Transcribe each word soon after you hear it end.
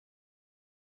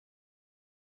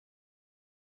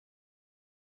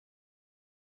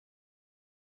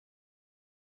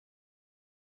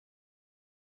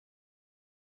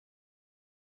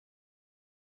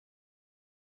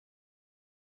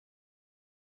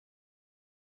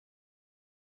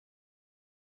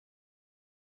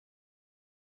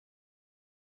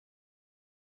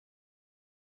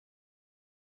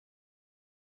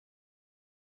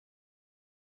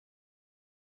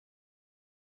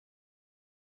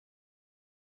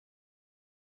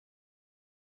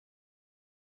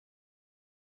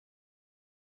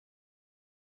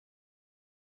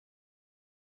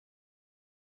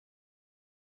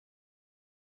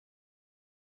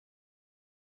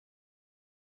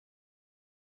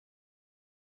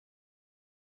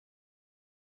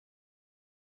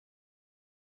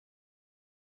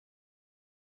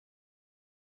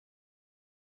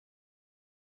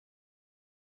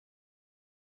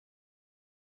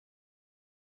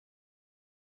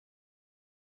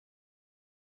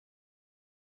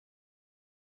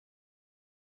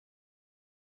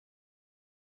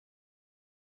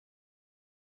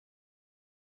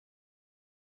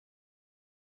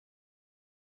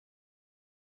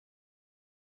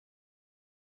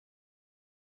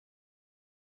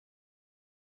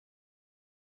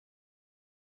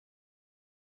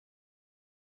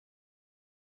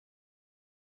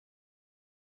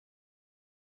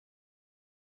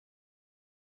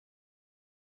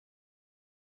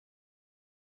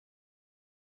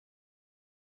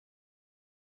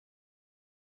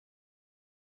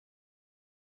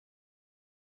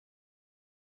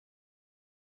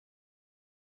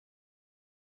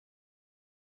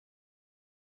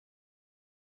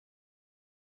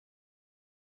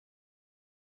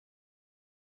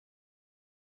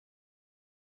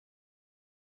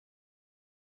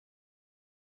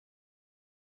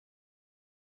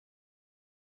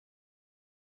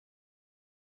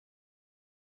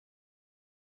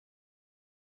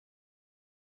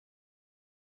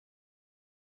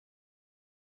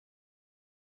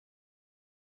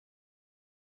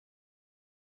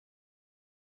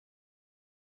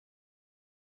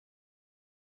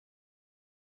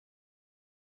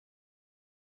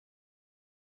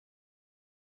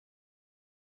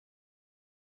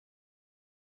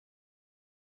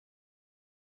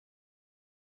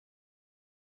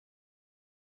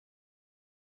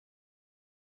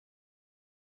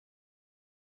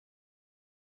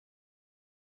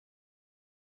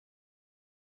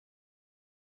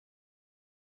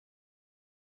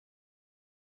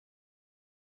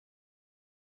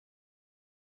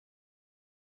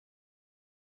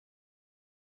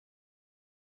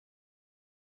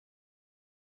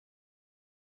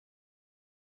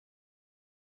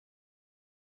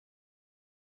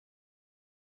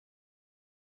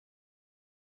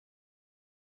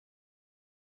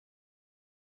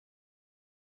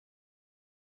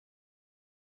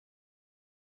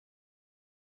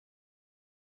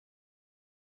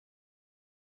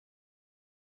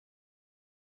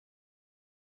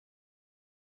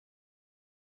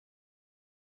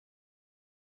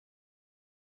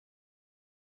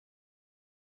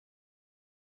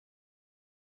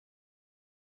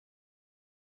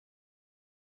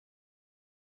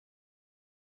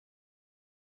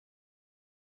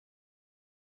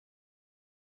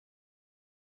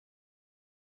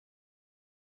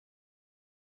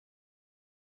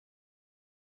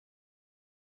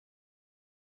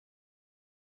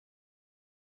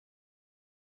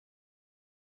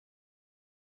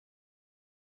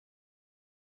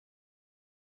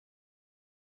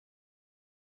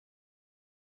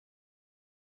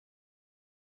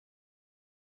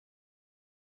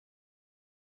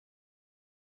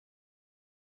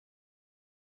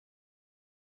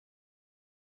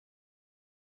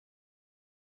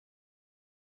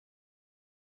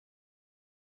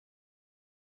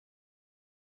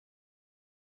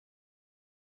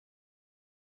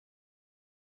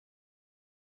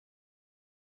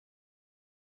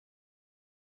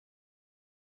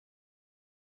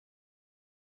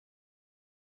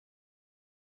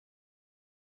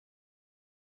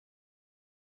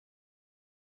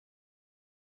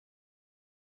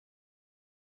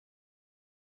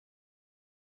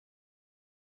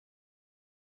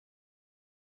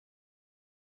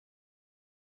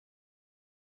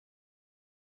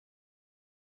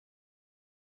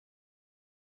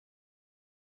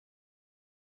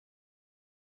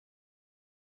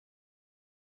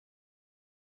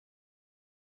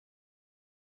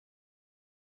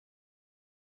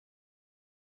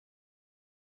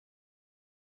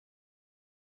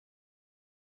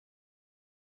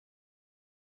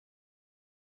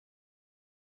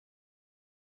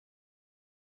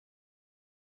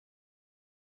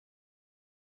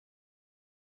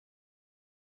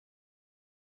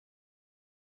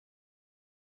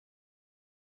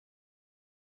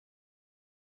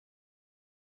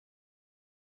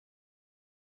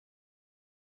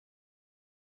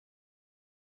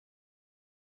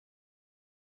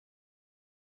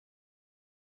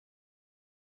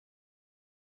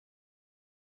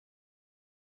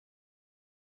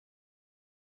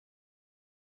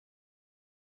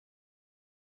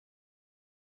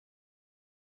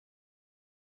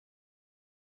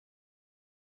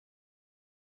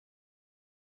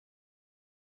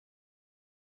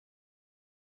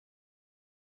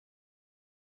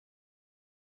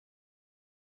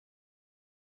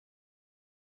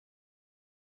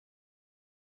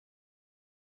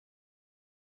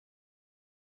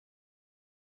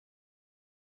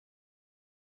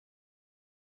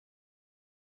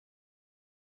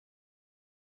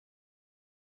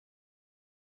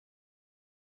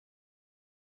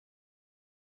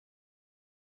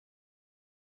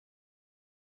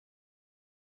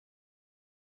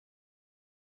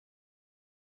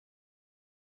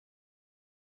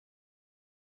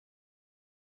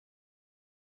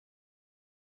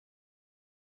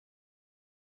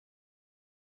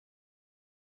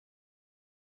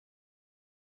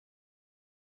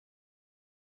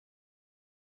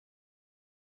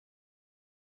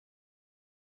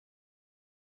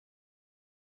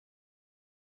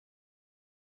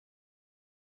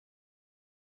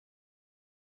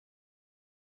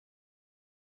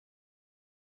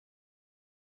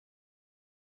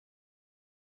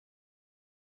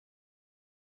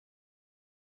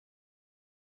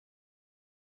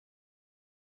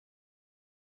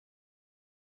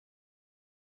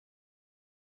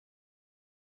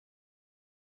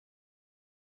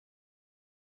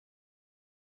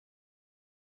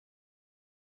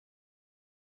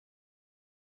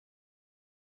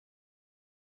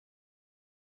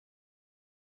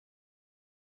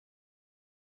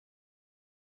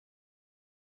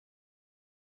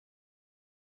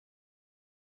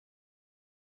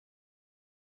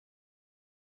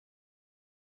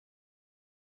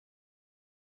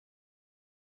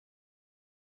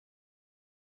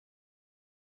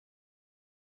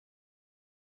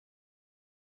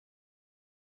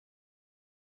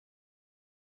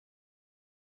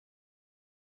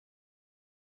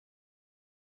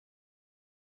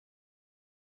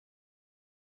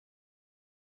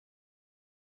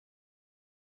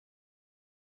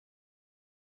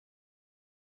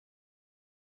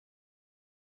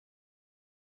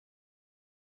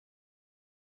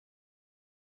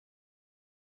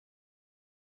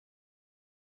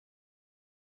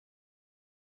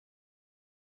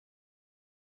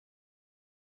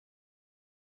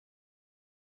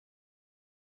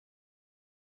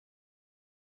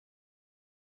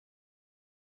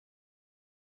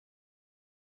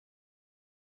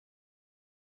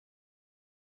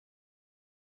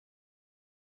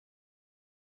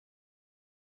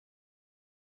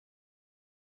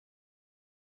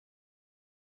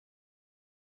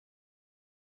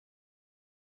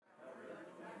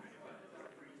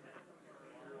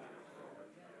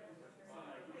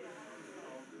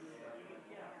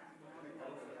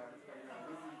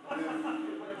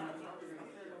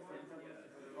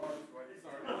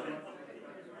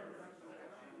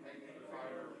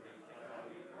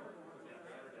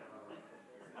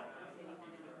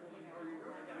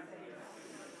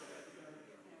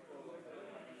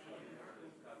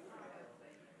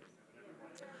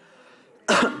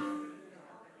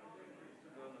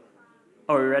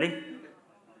Oh, are we ready?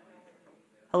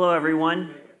 Hello,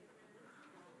 everyone.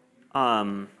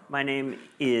 My name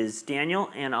is Daniel,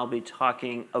 and I'll be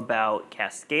talking about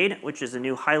Cascade, which is a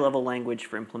new high-level language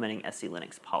for implementing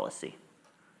SELinux policy.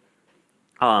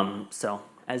 So,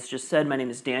 as just said, my name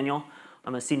is Daniel.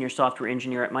 I'm a senior software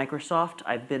engineer at Microsoft.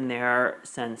 I've been there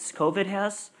since COVID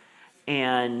has,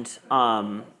 and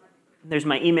there's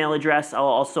my email address. I'll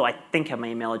also, I think, have my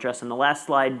email address on the last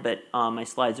slide, but my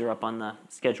slides are up on the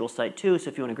schedule site too, so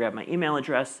if you want to grab my email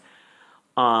address.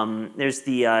 There's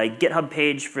the GitHub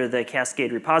page for the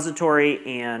Cascade repository,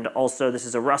 and also this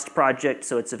is a Rust project,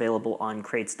 so it's available on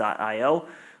crates.io.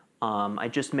 I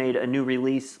just made a new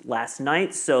release last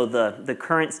night, so the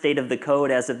current state of the code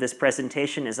as of this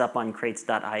presentation is up on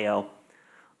crates.io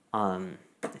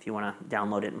if you want to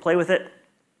download it and play with it.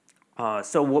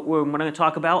 So what I'm going to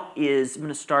talk about is I'm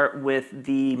going to start with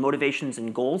the motivations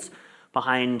and goals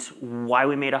behind why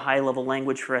we made a high-level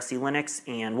language for SELinux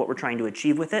and what we're trying to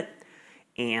achieve with it.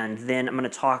 And then I'm going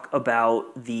to talk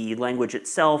about the language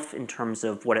itself in terms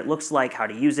of what it looks like, how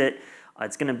to use it.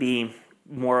 It's going to be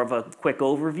more of a quick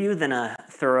overview than a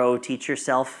thorough teach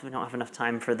yourself. We don't have enough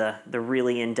time for the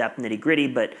really in-depth nitty-gritty,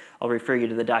 but I'll refer you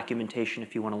to the documentation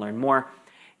if you want to learn more.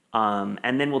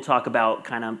 And then we'll talk about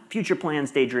kind of future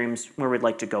plans, daydreams, where we'd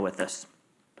like to go with this.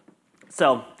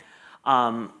 So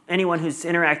anyone who's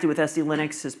interacted with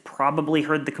SELinux has probably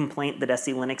heard the complaint that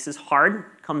SELinux is hard.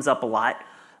 It comes up a lot.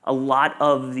 A lot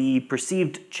of the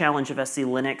perceived challenge of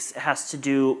SELinux has to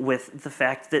do with the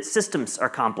fact that systems are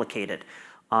complicated.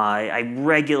 I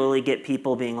regularly get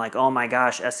people being like, oh my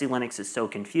gosh, SELinux is so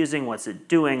confusing, what's it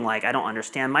doing? Like, I don't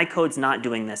understand, my code's not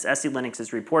doing this. SELinux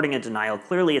is reporting a denial,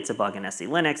 clearly it's a bug in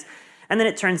SELinux. And then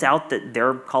it turns out that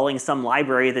they're calling some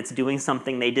library that's doing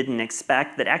something they didn't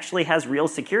expect that actually has real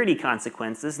security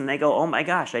consequences, and they go, oh my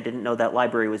gosh, I didn't know that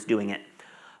library was doing it.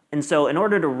 And so in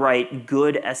order to write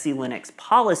good SELinux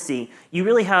policy, you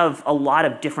really have a lot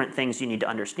of different things you need to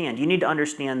understand. You need to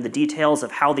understand the details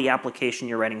of how the application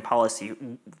you're writing policy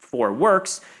for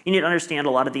works. You need to understand a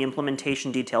lot of the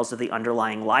implementation details of the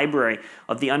underlying library,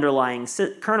 of the underlying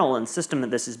kernel and system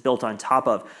that this is built on top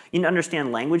of. You need to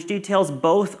understand language details,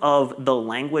 both of the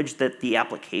language that the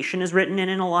application is written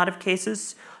in a lot of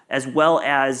cases, as well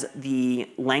as the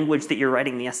language that you're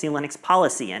writing the SELinux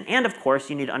policy in. And of course,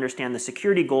 you need to understand the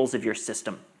security goals of your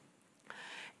system.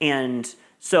 And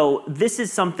so this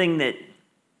is something that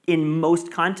in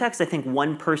most contexts, I think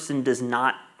one person does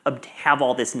not have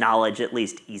all this knowledge at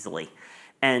least easily.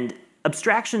 And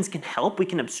abstractions can help. We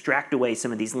can abstract away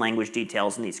some of these language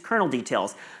details and these kernel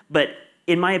details. But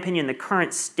in my opinion, the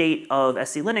current state of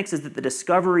SELinux is that the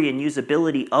discovery and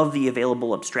usability of the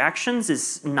available abstractions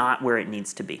is not where it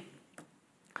needs to be.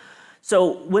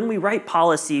 So when we write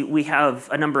policy, we have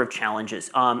a number of challenges.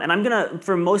 And I'm going to,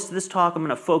 for most of this talk, I'm going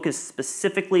to focus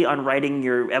specifically on writing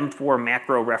your M4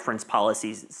 macro reference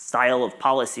policies style of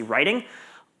policy writing,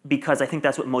 because I think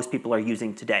that's what most people are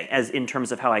using today, as in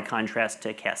terms of how I contrast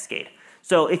to Cascade.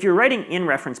 So if you're writing in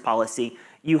reference policy,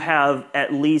 you have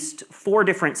at least 4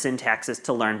 different syntaxes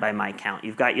to learn by my count.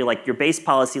 You've got your base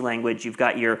policy language, you've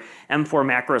got your M4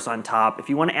 macros on top. If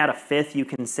you want to add a 5th, you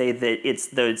can say that it's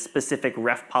the specific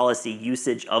ref policy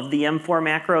usage of the M4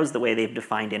 macros, the way they've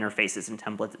defined interfaces and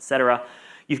templates, etc.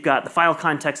 You've got the file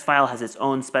context file has its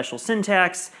own special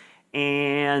syntax,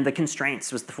 and the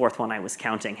constraints was the 4th one I was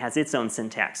counting, has its own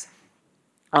syntax.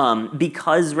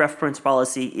 Because reference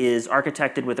policy is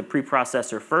architected with a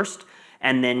preprocessor first,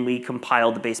 and then we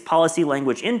compile the base policy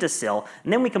language into SIL,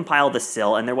 and then we compile the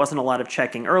SIL, and there wasn't a lot of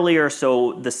checking earlier,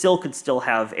 so the SIL could still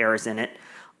have errors in it.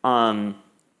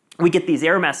 We get these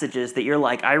error messages that you're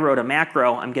like, I wrote a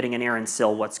macro, I'm getting an error in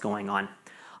SIL, what's going on?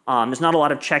 There's not a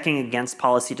lot of checking against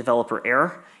policy developer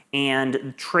error,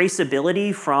 and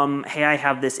traceability from, hey, I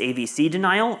have this AVC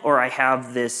denial, or I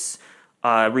have this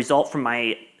result from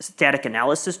my static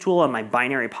analysis tool on my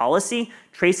binary policy,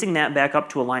 tracing that back up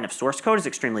to a line of source code is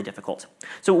extremely difficult.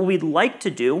 So what we'd like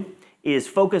to do is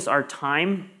focus our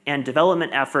time and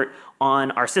development effort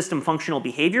on our system functional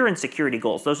behavior and security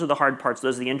goals. Those are the hard parts,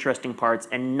 those are the interesting parts,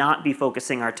 and not be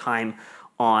focusing our time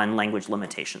on language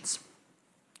limitations.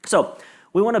 So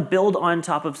we want to build on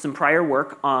top of some prior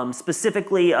work,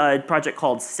 specifically a project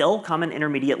called SIL, Common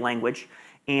Intermediate Language.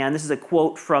 And this is a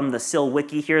quote from the SIL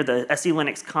wiki here. The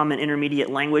SELinux Common Intermediate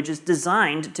Language is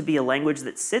designed to be a language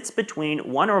that sits between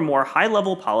one or more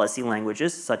high-level policy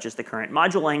languages, such as the current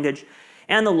module language,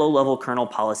 and the low-level kernel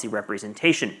policy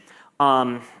representation.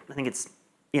 I think it's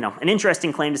an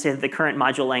interesting claim to say that the current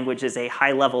module language is a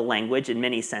high-level language in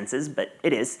many senses, but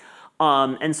it is.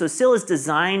 And so SIL is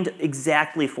designed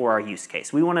exactly for our use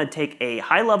case. We want to take a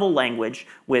high-level language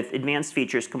with advanced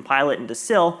features, compile it into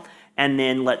SIL, and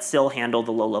then let SEL handle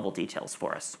the low-level details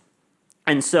for us.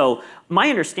 And so my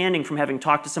understanding from having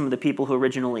talked to some of the people who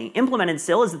originally implemented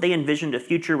SEL is that they envisioned a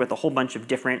future with a whole bunch of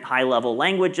different high-level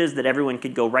languages that everyone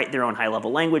could go write their own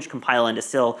high-level language, compile into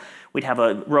SEL. We'd have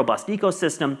a robust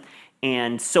ecosystem.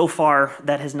 And so far,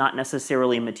 that has not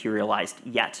necessarily materialized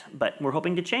yet, but we're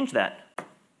hoping to change that.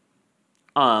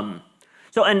 And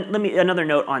another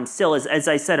note on SEL is, as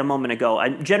I said a moment ago,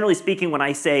 generally speaking, when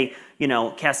I say,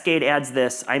 Cascade adds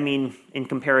this, I mean in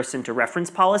comparison to reference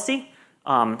policy.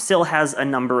 SEL has a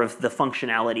number of the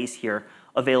functionalities here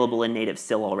available in native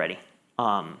SEL already.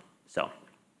 So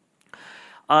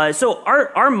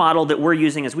our model that we're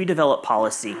using as we develop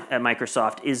policy at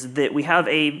Microsoft is that we have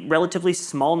a relatively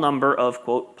small number of,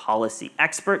 quote, policy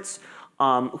experts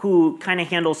who kind of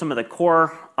handle some of the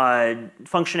core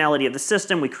functionality of the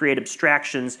system. We create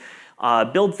abstractions,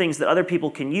 build things that other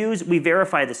people can use. We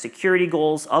verify the security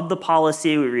goals of the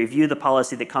policy. We review the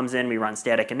policy that comes in. We run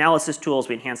static analysis tools.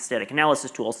 We enhance static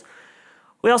analysis tools.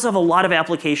 We also have a lot of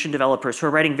application developers who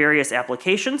are writing various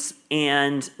applications,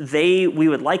 and we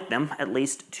would like them, at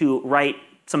least, to write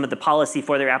some of the policy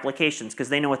for their applications because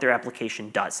they know what their application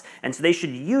does. And so they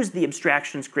should use the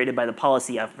abstractions created by the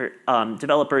policy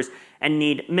developers and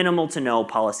need minimal to no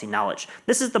policy knowledge.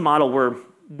 This is the model we're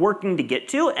working to get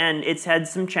to, and it's had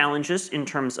some challenges in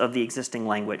terms of the existing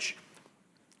language.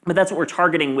 But that's what we're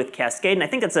targeting with Cascade, and I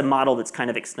think it's a model that's kind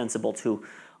of extensible to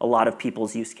a lot of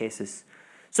people's use cases.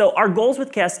 So our goals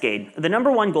with Cascade, the number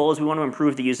one goal is we want to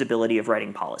improve the usability of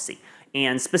writing policy.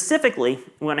 And specifically,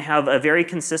 we want to have a very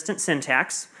consistent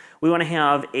syntax. We want to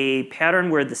have a pattern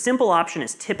where the simple option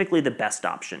is typically the best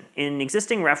option. In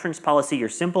existing reference policy, your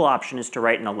simple option is to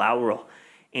write an allow rule.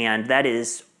 And that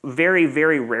is very,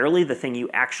 very rarely the thing you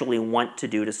actually want to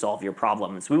do to solve your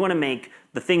problems. We want to make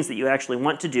the things that you actually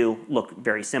want to do look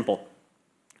very simple.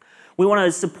 We want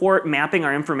to support mapping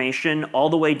our information all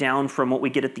the way down from what we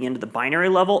get at the end of the binary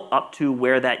level up to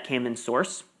where that came in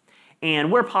source.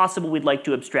 And where possible, we'd like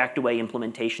to abstract away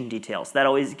implementation details. That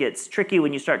always gets tricky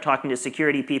when you start talking to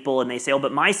security people and they say, oh,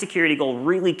 but my security goal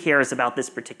really cares about this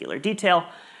particular detail.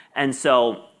 And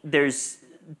so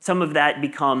some of that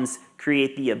becomes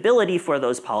create the ability for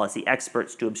those policy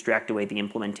experts to abstract away the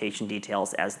implementation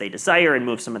details as they desire and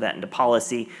move some of that into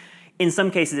policy. In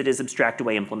some cases, it is abstract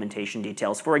away implementation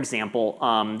details. For example,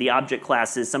 the object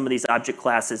classes, some of these object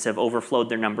classes have overflowed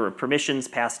their number of permissions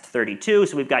past 32,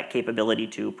 so we've got capability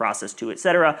to, process to,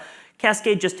 etc.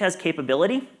 Cascade just has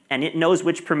capability, and it knows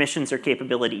which permissions are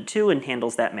capability to and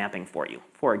handles that mapping for you,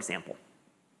 for example.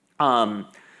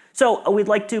 So we'd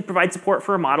like to provide support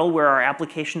for a model where our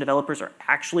application developers are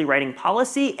actually writing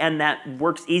policy, and that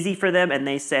works easy for them, and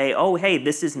they say, oh, hey,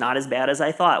 this is not as bad as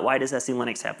I thought. Why does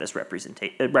SELinux have this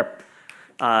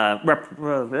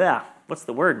what's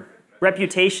the word?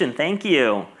 Reputation, thank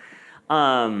you.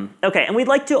 Okay, and we'd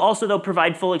like to also, though,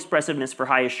 provide full expressiveness for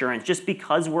high assurance. Just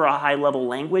because we're a high-level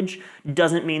language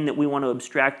doesn't mean that we want to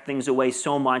abstract things away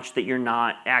so much that you're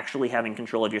not actually having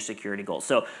control of your security goals.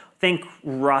 So think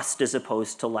Rust as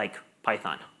opposed to, like,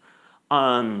 Python.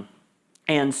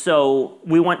 And so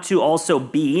we want to also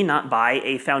be, not buy,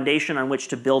 a foundation on which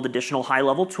to build additional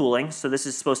high-level tooling. So this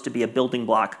is supposed to be a building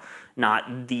block,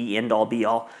 not the end-all,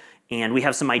 be-all. And we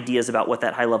have some ideas about what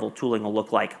that high-level tooling will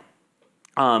look like.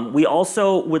 We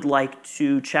also would like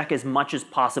to check as much as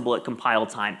possible at compile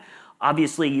time.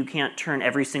 Obviously, you can't turn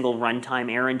every single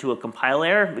runtime error into a compile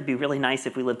error. It would be really nice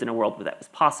if we lived in a world where that was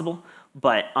possible.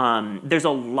 But there's a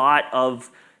lot of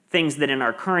things that in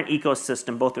our current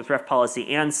ecosystem, both with ref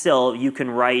policy and SEL, you can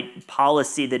write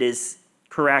policy that is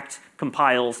correct,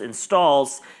 compiles,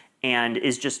 installs, and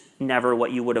is just never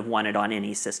what you would have wanted on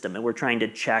any system. And we're trying to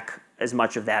check as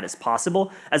much of that as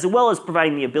possible, as well as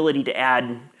providing the ability to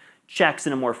add checks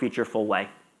in a more featureful way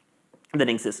than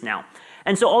exists now.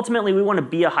 And so ultimately, we want to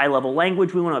be a high-level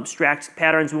language. We want to abstract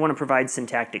patterns. We want to provide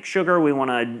syntactic sugar. We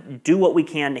want to do what we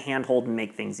can to handhold and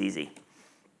make things easy.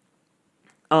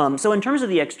 So in terms of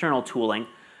the external tooling,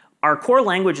 our core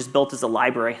language is built as a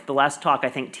library. The last talk, I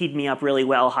think, teed me up really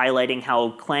well, highlighting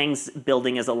how Clang's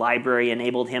building as a library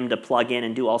enabled him to plug in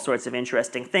and do all sorts of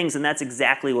interesting things. And that's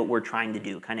exactly what we're trying to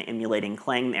do, kind of emulating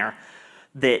Clang there.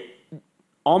 That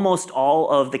almost all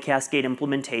of the Cascade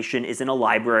implementation is in a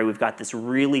library. We've got this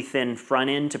really thin front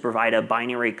end to provide a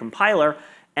binary compiler,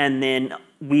 and then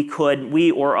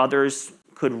we or others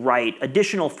could write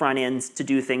additional front ends to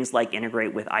do things like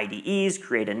integrate with IDEs,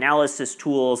 create analysis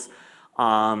tools.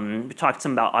 We talked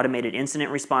some about automated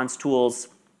incident response tools.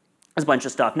 There's a bunch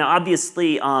of stuff. Now,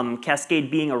 obviously,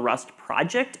 Cascade being a Rust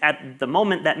project, at the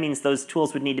moment, that means those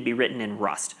tools would need to be written in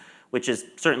Rust, which is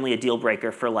certainly a deal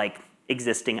breaker for like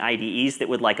existing IDEs that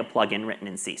would like a plugin written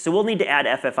in C. So we'll need to add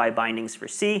FFI bindings for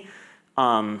C.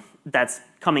 That's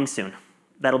coming soon.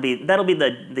 That'll be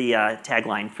the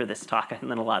tagline for this talk in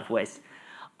a lot of ways.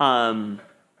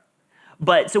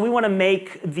 But so we want to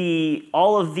make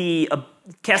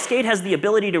Cascade has the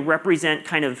ability to represent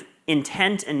kind of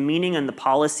intent and meaning in the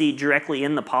policy directly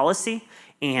in the policy,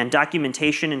 and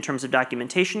documentation in terms of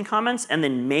documentation comments, and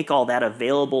then make all that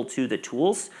available to the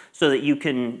tools so that you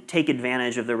can take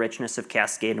advantage of the richness of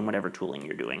Cascade in whatever tooling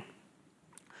you're doing.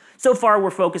 So far, we're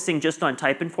focusing just on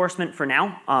type enforcement for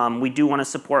now. We do want to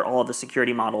support all of the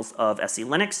security models of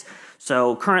SELinux.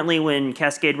 So currently, when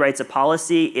Cascade writes a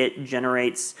policy, it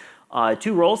generates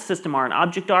 2 roles, system R and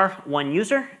object R, 1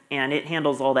 user, and it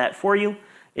handles all that for you.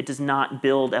 It does not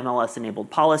build MLS-enabled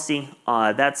policy.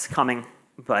 That's coming,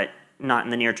 but not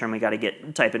in the near term. We got to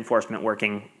get type enforcement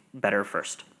working better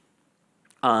first.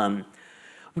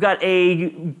 We've got a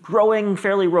growing,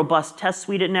 fairly robust test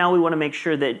suite now. We want to make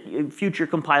sure that future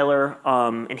compiler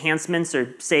enhancements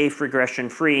are safe,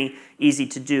 regression-free, easy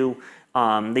to do.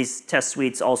 These test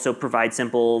suites also provide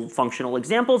simple functional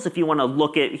examples. If you want to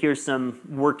look at, here's some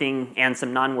working and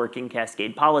some non-working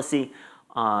Cascade policy.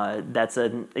 That's a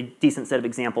decent set of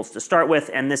examples to start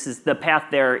with. And this is the path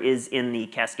there is in the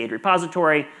Cascade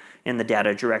repository. In the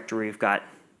data directory, we've got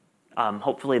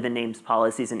hopefully the names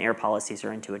policies and error policies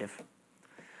are intuitive.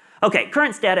 Okay,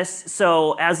 current status.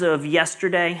 So as of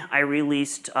yesterday, I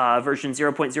released version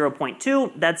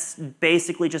 0.0.2. That's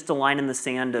basically just a line in the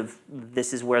sand of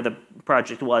this is where the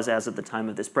project was as of the time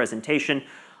of this presentation.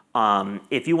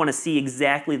 If you want to see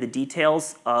exactly the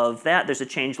details of that, there's a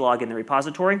change log in the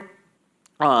repository.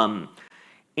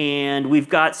 And we've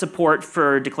got support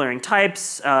for declaring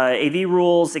types, AV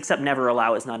rules, except never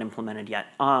allow is not implemented yet.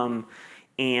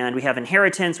 And we have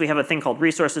inheritance. We have a thing called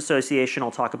resource association. I'll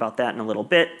talk about that in a little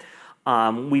bit.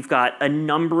 We've got a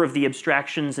number of the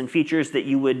abstractions and features that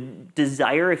you would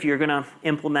desire if you're going to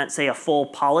implement, say, a full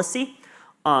policy.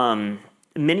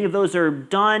 Many of those are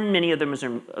done. Many of those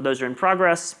are in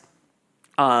progress.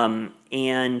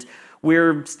 And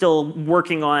we're still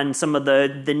working on some of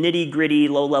the nitty-gritty,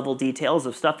 low-level details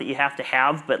of stuff that you have to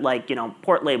have. But like,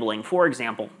 port labeling, for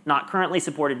example, not currently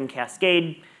supported in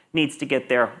Cascade, needs to get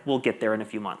there. We'll get there in a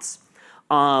few months.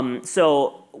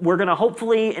 So we're going to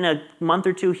hopefully, in a month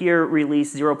or two here,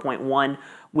 release 0.1,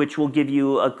 which will give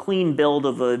you a clean build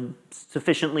of a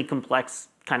sufficiently complex,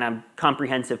 kind of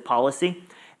comprehensive policy.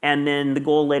 And then the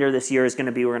goal later this year is going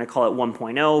to be, we're going to call it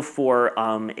 1.0 for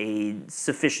a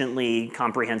sufficiently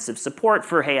comprehensive support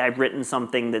for, hey, I've written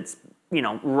something that's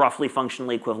roughly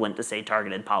functionally equivalent to, say,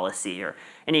 targeted policy or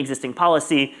any existing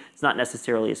policy. It's not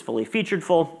necessarily as fully featured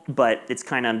full, but it's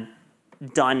kind of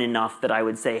done enough that I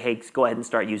would say, hey, go ahead and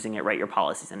start using it, write your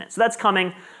policies in it. So that's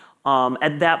coming.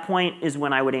 At that point is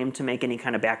when I would aim to make any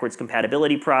kind of backwards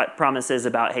compatibility promises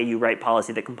about, hey, you write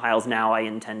policy that compiles now, I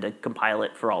intend to compile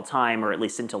it for all time, or at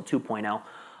least until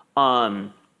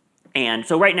 2.0. And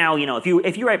so right now, if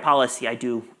you write policy, I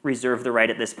do reserve the right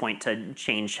at this point to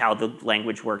change how the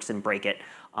language works and break it.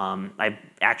 I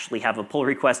actually have a pull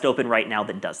request open right now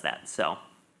that does that. So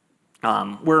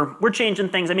we're changing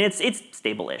things. I mean, it's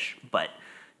stable-ish, but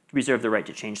reserve the right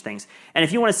to change things. And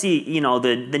if you want to see, the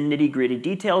nitty-gritty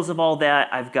details of all that,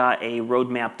 I've got a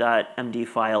roadmap.md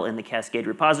file in the Cascade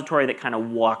repository that kind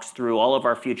of walks through all of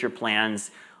our future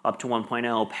plans up to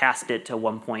 1.0, past it to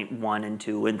 1.1 and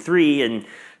 2 and 3, and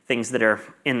things that are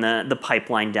in the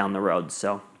pipeline down the road.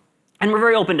 So, and we're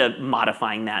very open to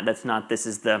modifying that. That's not, this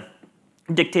is the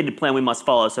dictated plan we must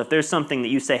follow. So if there's something that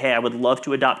you say, hey, I would love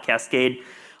to adopt Cascade,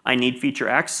 I need feature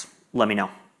X, let me know,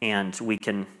 and we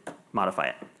can modify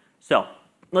it. So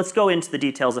let's go into the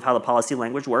details of how the policy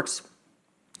language works.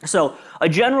 So a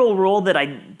general rule that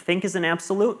I think is an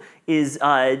absolute is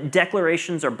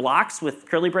declarations are blocks with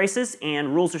curly braces,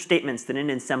 and rules are statements that end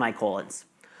in semicolons.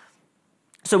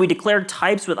 So we declare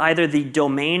types with either the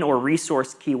domain or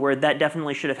resource keyword. That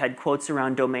definitely should have had quotes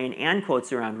around domain and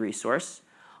quotes around resource.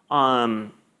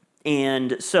 And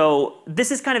so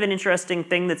this is kind of an interesting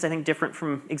thing that's, I think, different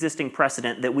from existing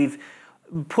precedent, that we've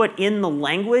put in the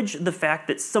language the fact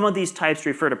that some of these types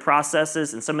refer to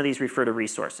processes and some of these refer to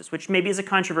resources, which maybe is a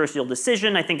controversial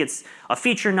decision. I think it's a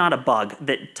feature, not a bug,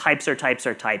 that types are types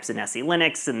are types in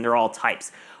SELinux, and they're all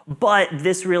types. But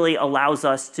this really allows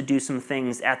us to do some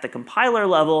things at the compiler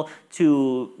level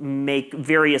to make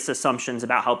various assumptions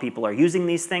about how people are using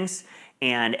these things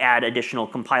and add additional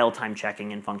compile time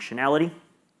checking and functionality.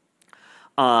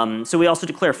 So we also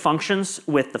declare functions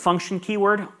with the function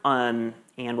keyword, and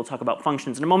we'll talk about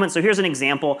functions in a moment. So here's an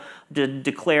example to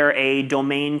declare a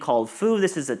domain called foo.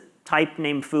 This is a type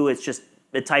named foo. It's just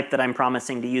the type that I'm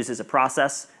promising to use as a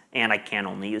process and I can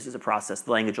only use as a process.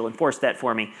 The language will enforce that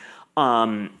for me.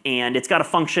 And it's got a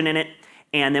function in it,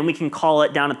 and then we can call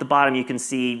it down at the bottom. You can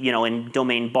see, in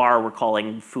domain bar, we're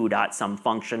calling foo.some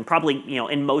function. Probably,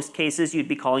 in most cases, you'd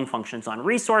be calling functions on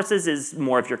resources is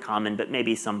more of your common, but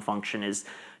maybe some function is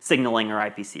signaling or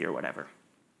IPC or whatever.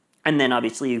 And then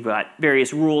obviously you've got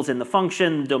various rules in the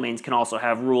function. Domains can also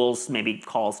have rules, maybe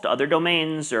calls to other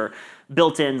domains or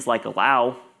built-ins like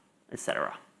allow,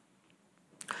 etc.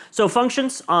 So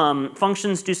functions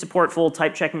do support full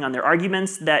type checking on their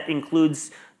arguments. That includes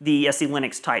the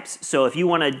SELinux types. So if you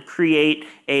want to create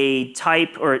a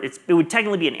type, or it would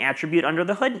technically be an attribute under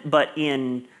the hood, but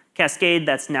in Cascade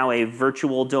that's now a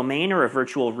virtual domain or a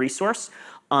virtual resource.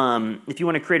 If you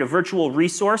want to create a virtual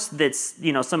resource that's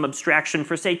some abstraction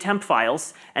for, say, temp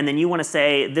files, and then you want to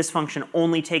say this function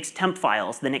only takes temp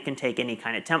files, then it can take any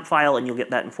kind of temp file, and you'll get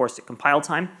that enforced at compile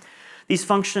time. These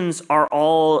functions are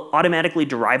all automatically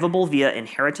derivable via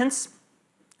inheritance.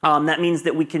 That means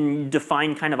that we can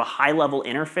define kind of a high-level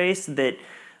interface that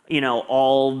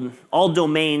all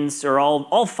domains or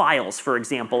all files, for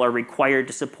example, are required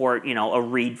to support a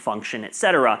read function,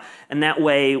 etc. And that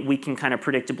way we can kind of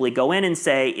predictably go in and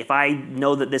say, if I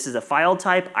know that this is a file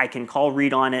type, I can call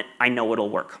read on it, I know it'll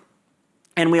work.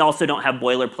 And we also don't have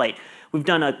boilerplate. We've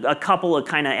done a couple of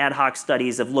kind of ad hoc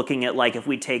studies of looking at, like, if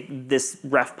we take this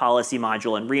ref policy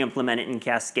module and re-implement it in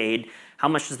Cascade, how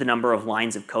much does the number of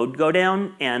lines of code go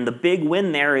down? And the big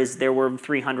win there is there were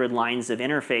 300 lines of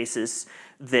interfaces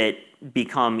that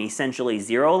become essentially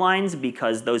 0 lines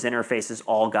because those interfaces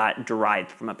all got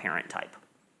derived from a parent type.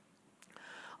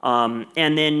 And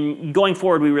then going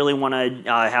forward, we really want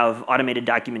to have automated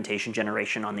documentation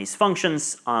generation on these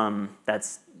functions.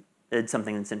 It's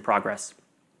something that's in progress.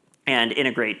 And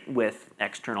integrate with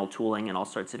external tooling in all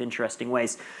sorts of interesting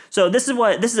ways. So this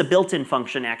is a built-in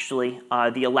function, actually,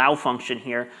 the allow function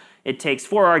here. It takes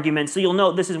 4 arguments. So you'll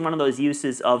note this is one of those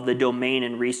uses of the domain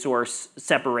and resource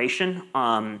separation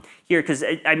here, because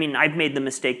I've made the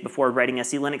mistake before writing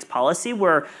SELinux policy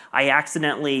where I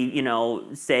accidentally,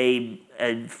 say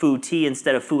foo t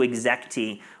instead of foo exec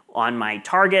t on my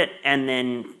target, and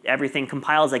then everything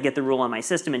compiles. I get the rule on my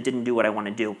system and didn't do what I want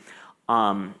to do.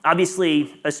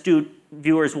 Obviously, astute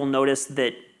viewers will notice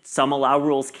that some allow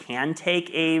rules can take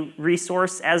a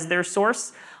resource as their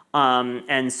source.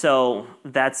 And so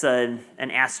that's an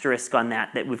asterisk on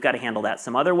that we've got to handle that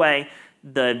some other way.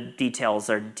 The details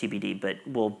are TBD, but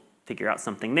we'll figure out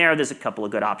something there. There's a couple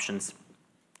of good options.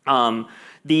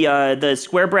 The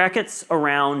square brackets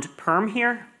around perm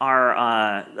here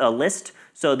are a list.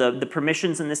 So the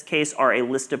permissions in this case are a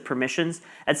list of permissions.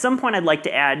 At some point I'd like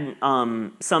to add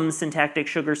some syntactic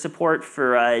sugar support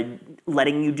for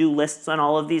letting you do lists on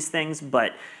all of these things,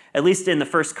 but at least in the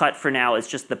first cut for now, it's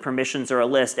just the permissions are a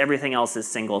list. Everything else is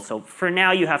single. So for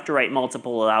now, you have to write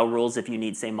multiple allow rules if you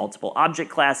need, say, multiple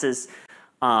object classes.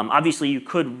 Obviously, you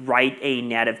could write a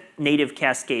native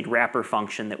Cascade wrapper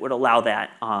function that would allow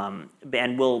that,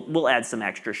 and we'll add some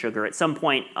extra sugar at some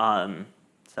point.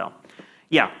 So,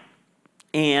 yeah.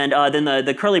 And then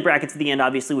the curly brackets at the end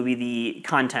obviously would be the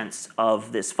contents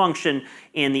of this function.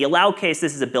 In the allow case,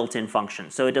 this is a built-in function,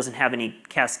 so it doesn't have any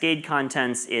Cascade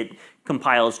contents. It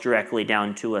compiles directly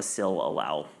down to a SIL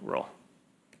allow rule.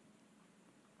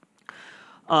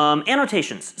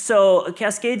 Annotations. So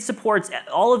Cascade supports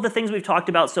all of the things we've talked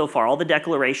about so far, all the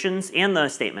declarations and the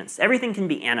statements. Everything can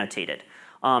be annotated.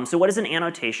 So what is an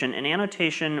annotation? An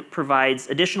annotation provides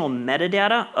additional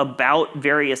metadata about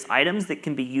various items that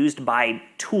can be used by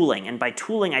tooling. And by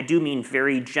tooling, I do mean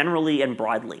very generally and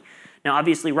broadly. Now,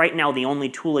 obviously, right now, the only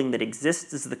tooling that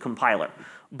exists is the compiler.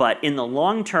 But in the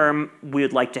long term, we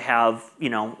would like to have,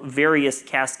 various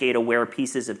Cascade-aware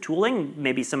pieces of tooling.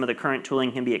 Maybe some of the current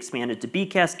tooling can be expanded to be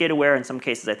Cascade-aware. In some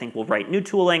cases, I think we'll write new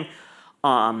tooling.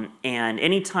 And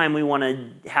anytime we want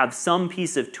to have some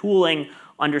piece of tooling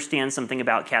understand something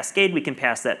about Cascade, we can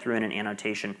pass that through in an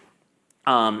annotation.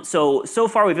 So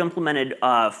far we've implemented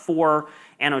 4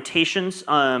 annotations.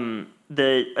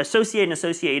 The associate and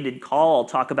associated call I'll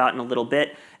talk about in a little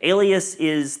bit. Alias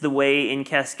is the way in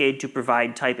Cascade to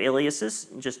provide type aliases,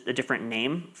 just a different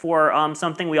name for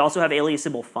something. We also have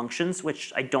aliasable functions,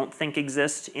 which I don't think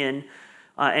exist in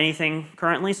anything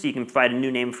currently, so you can provide a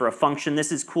new name for a function.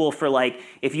 This is cool for, like,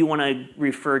 if you want to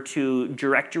refer to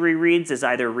directory reads as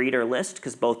either read or list,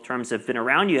 because both terms have been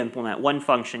around, you implement one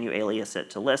function, you alias it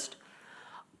to list.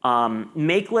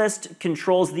 Make list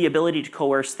controls the ability to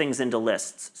coerce things into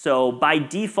lists. So by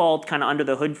default, kind of under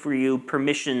the hood for you,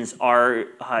 permissions are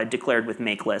declared with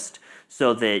make list.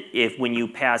 So that if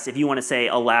you want to say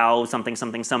allow something,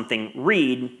 something, something,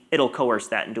 read, it'll coerce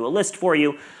that into a list for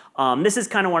you. This is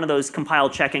kind of one of those compile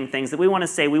checking things that we want to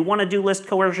say we want to do list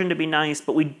coercion to be nice,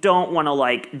 but we don't want to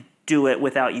like do it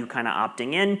without you kind of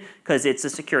opting in because it's a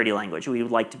security language. We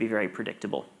would like to be very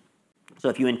predictable. So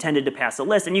if you intended to pass a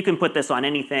list, and you can put this on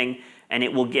anything, and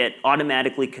it will get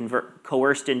automatically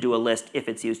coerced into a list if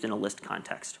it's used in a list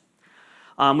context.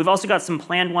 We've also got some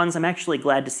planned ones. I'm actually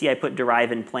glad to see I put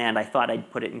derive in planned. I thought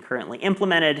I'd put it in currently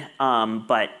implemented,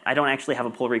 but I don't actually have a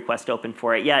pull request open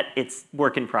for it yet. It's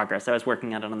work in progress. I was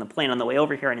working on it on the plane on the way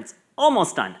over here, and it's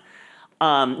almost done.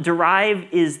 Derive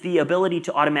is the ability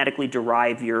to automatically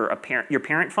derive your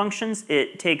parent functions.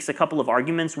 It takes a couple of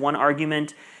arguments. One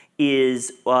argument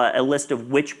is a list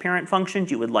of which parent functions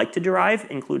you would like to derive,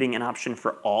 including an option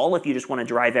for all if you just want to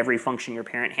derive every function your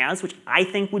parent has, which I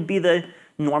think would be the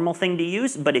normal thing to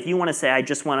use. But if you want to say, I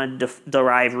just want to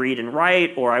derive read and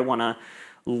write, or I want to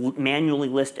manually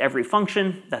list every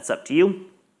function, that's up to you.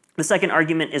 The second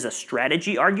argument is a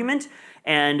strategy argument.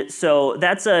 And so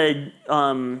that's you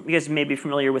guys may be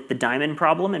familiar with the diamond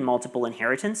problem in multiple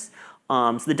inheritance.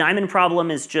 So the diamond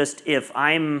problem is just if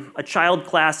I'm a child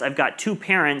class, I've got two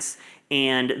parents,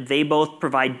 and they both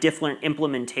provide different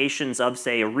implementations of,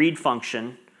 say, a read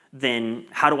function, then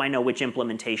how do I know which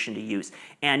implementation to use?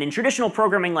 And in traditional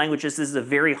programming languages, this is a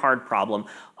very hard problem.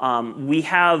 We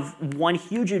have one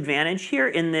huge advantage here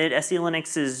in that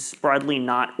SELinux is broadly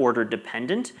not order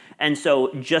dependent. And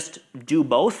so just do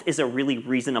both is a really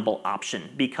reasonable option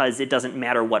because it doesn't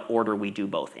matter what order we do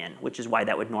both in, which is why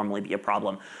that would normally be a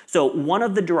problem. So one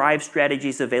of the derive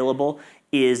strategies available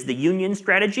is the union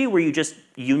strategy, where you just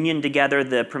union together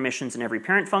the permissions in every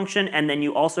parent function, and then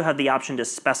you also have the option to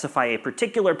specify a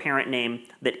particular parent name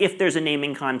that if there's a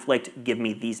naming conflict, give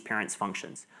me these parents'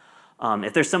 functions.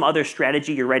 If there's some other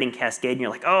strategy, you're writing Cascade and you're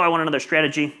like, oh, I want another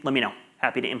strategy, let me know.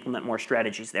 Happy to implement more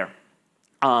strategies there.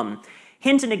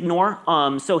 Hint and ignore.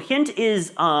 So hint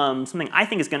is something I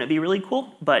think is going to be really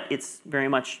cool, but it's very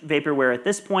much vaporware at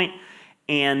this point.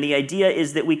 And the idea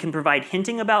is that we can provide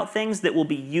hinting about things that will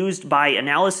be used by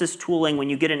analysis tooling. When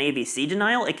you get an ABC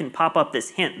denial, it can pop up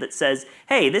this hint that says,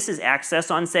 hey, this is access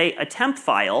on, say, a temp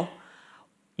file.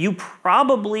 You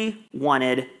probably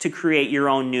wanted to create your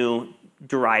own new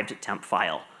derived temp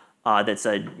file. That's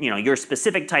your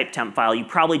specific type temp file. You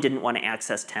probably didn't want to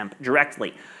access temp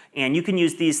directly. And you can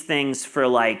use these things for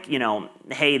like,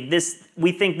 hey,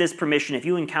 we think this permission, if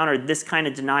you encountered this kind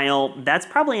of denial, that's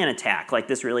probably an attack. Like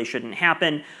this really shouldn't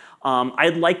happen.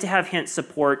 I'd like to have hint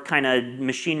support kind of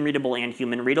machine readable and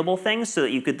human readable things so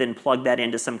that you could then plug that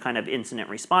into some kind of incident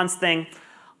response thing.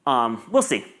 We'll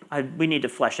see. We need to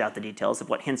flesh out the details of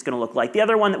what hint's going to look like. The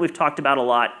other one that we've talked about a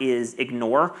lot is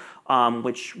ignore,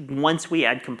 which once we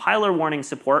add compiler warning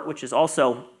support, which is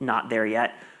also not there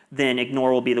yet, then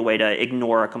ignore will be the way to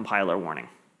ignore a compiler warning.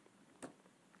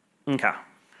 Okay.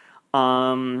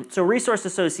 So resource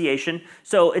association.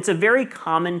 So it's a very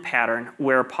common pattern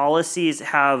where policies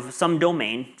have some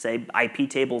domain, say IP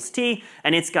tables T,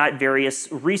 and it's got various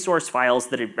resource files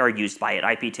that are used by it.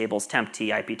 IP tables temp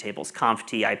T, IP tables conf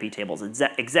T, IP tables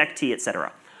exec T,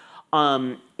 etc.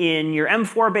 In your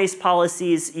M4-based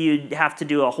policies, you'd have to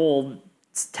do a whole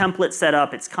template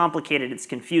setup. It's complicated, it's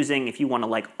confusing if you want to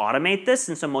like automate this,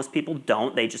 and so most people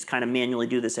don't. They just kind of manually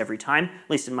do this every time, at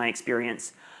least in my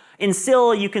experience. In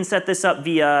SEL, you can set this up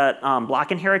via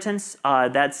block inheritance.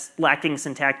 That's lacking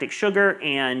syntactic sugar,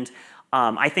 and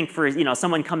I think for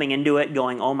someone coming into it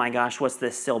going, oh my gosh, what's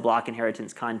this SEL block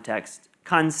inheritance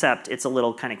concept, it's a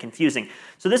little kind of confusing.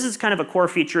 So this is kind of a core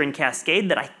feature in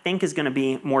Cascade that I think is going to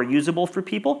be more usable for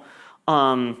people.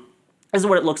 This is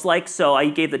what it looks like. So I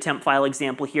gave the temp file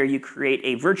example here. You create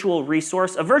a virtual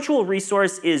resource. A virtual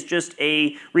resource is just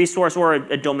a resource or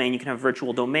a domain. You can have a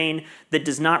virtual domain that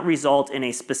does not result in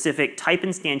a specific type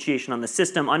instantiation on the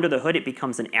system. Under the hood, it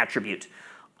becomes an attribute.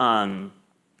 And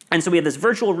so we have this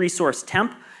virtual resource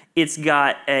temp. It's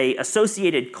got a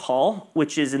associated call,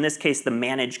 which is in this case the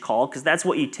manage call, because that's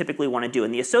what you typically want to do.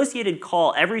 And the associated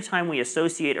call, every time we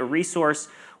associate a resource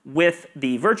with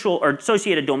the virtual, or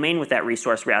associate a domain with that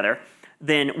resource rather,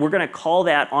 then we're going to call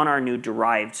that on our new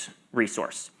derived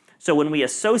resource. So when we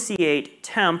associate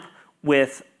temp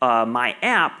with my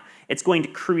app, it's going to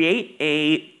create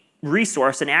a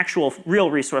resource, an actual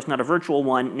real resource, not a virtual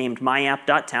one, named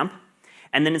myapp.temp.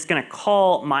 And then it's going to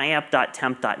call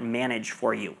myapp.temp.manage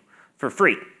for you for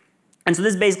free. And so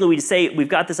this is basically we say we've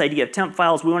got this idea of temp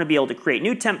files. We want to be able to create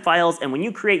new temp files. And when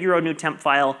you create your own new temp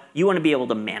file, you want to be able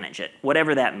to manage it,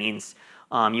 whatever that means.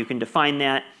 You can define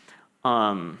that.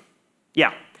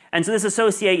 Yeah. And so this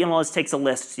associate, this takes a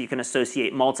list, so you can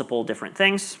associate multiple different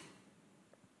things.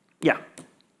 Yeah.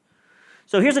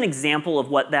 So here's an example of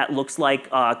what that looks like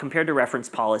compared to reference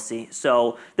policy.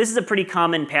 So this is a pretty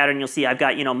common pattern. You'll see I've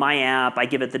got my app, I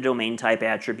give it the domain type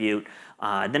attribute.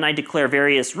 Then I declare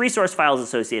various resource files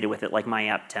associated with it, like my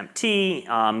app temp t,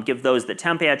 give those the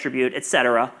temp attribute,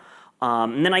 etc.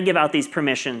 And then I give out these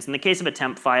permissions. In the case of a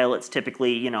temp file, it's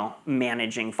typically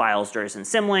managing file stores and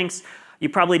symlinks. You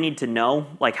probably need to know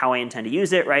like how I intend to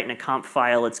use it, right? In a comp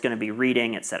file, it's going to be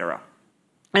reading, etc.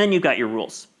 And then you've got your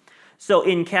rules. So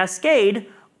in Cascade,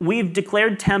 we've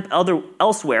declared temp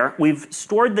elsewhere. We've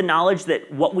stored the knowledge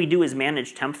that what we do is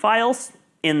manage temp files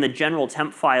in the general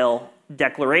temp file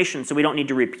declaration, so we don't need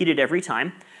to repeat it every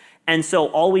time. And so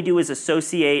all we do is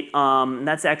associate,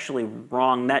 that's actually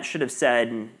wrong. That should have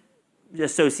said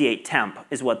associate temp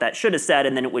is what that should have said,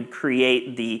 and then it would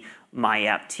create the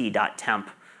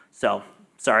myapp.t.temp. So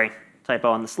sorry,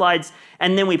 typo on the slides.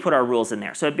 And then we put our rules in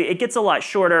there. So it gets a lot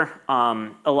shorter.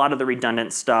 A lot of the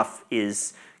redundant stuff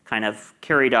is kind of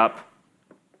carried up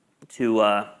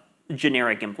to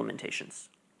generic implementations.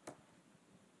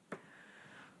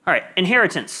 All right,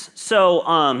 inheritance.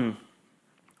 So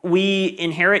we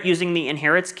inherit using the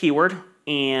inherits keyword,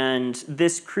 and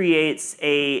this creates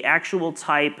an actual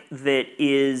type that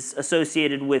is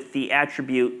associated with the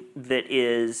attribute that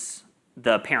is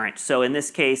the parent. So in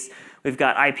this case, we've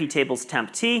got IP tables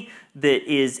temp t that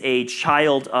is a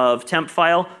child of temp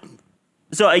file.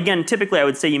 So again, typically I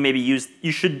would say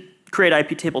you should create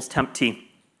IP tables temp t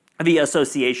via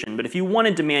association. But if you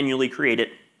wanted to manually create it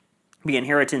via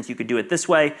inheritance, you could do it this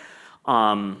way.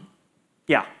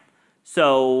 Yeah.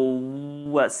 So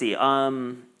let's see.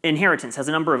 Inheritance has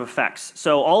a number of effects.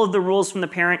 So all of the rules from the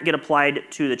parent get applied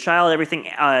to the child. Everything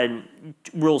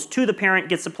rules to the parent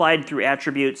gets applied through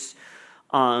attributes.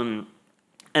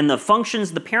 And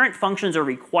the parent functions are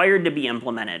required to be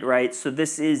implemented, right? So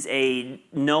this is a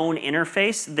known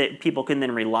interface that people can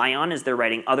then rely on as they're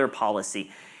writing other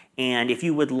policy. And if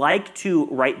you would like to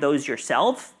write those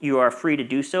yourself, you are free to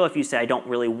do so. If you say, I don't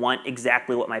really want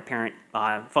exactly what my parent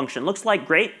function looks like,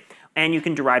 great. And you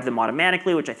can derive them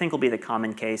automatically, which I think will be the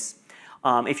common case.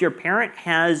 If your parent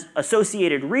has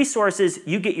associated resources,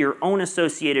 you get your own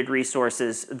associated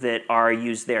resources that are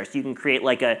used there. So you can create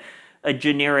like a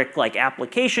generic like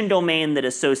application domain that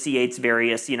associates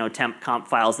various temp comp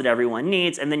files that everyone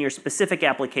needs, and then your specific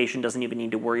application doesn't even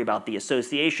need to worry about the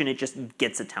association, it just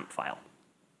gets a temp file.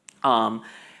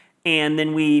 And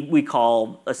then we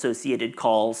call associated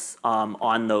calls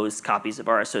on those copies of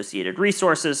our associated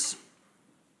resources,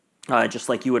 just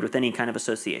like you would with any kind of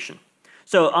association.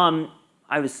 So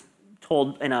I was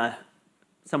told in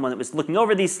someone that was looking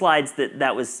over these slides that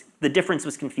the difference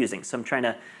was confusing, so I'm trying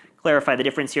to clarify the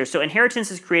difference here. So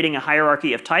inheritance is creating a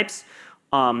hierarchy of types.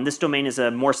 This domain is a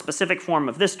more specific form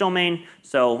of this domain.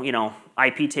 So,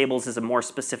 IP tables is a more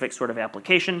specific sort of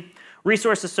application.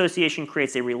 Resource association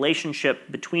creates a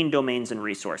relationship between domains and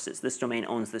resources. This domain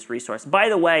owns this resource. By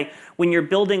the way, when you're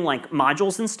building like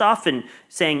modules and stuff and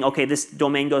saying, okay, this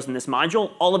domain goes in this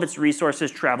module, all of its resources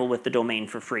travel with the domain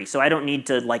for free. So I don't need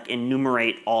to like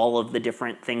enumerate all of the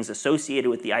different things associated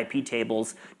with the IP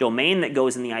tables domain that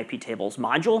goes in the IP tables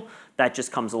module. That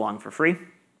just comes along for free.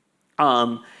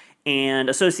 And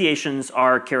associations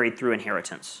are carried through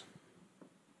inheritance.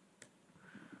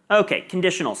 Okay,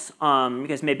 conditionals. You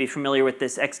guys may be familiar with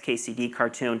this XKCD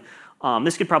cartoon.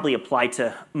 This could probably apply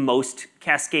to most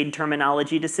Cascade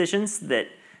terminology decisions, that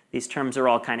these terms are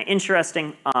all kind of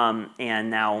interesting. And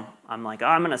now I'm like, oh,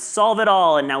 I'm going to solve it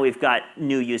all, and now we've got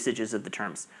new usages of the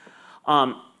terms.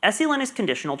 SELinux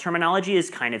conditional terminology is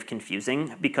kind of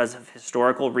confusing because of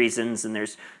historical reasons, and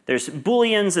there's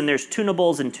booleans and there's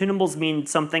tunables, and tunables mean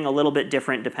something a little bit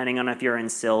different depending on if you're in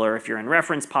SIL or if you're in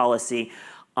reference policy.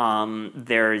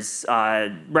 There's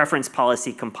reference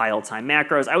policy compile time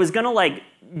macros. I was gonna like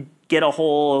get a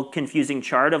whole confusing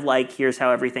chart of like, here's how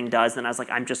everything does, and I was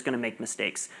like, I'm just gonna make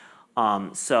mistakes.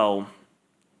 So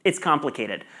it's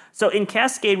complicated. So in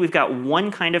Cascade, we've got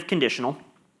one kind of conditional,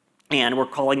 and we're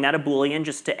calling that a Boolean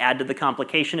just to add to the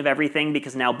complication of everything,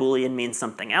 because now Boolean means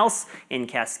something else in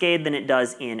Cascade than it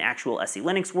does in actual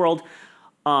SELinux world.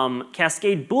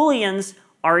 Cascade Booleans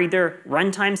are either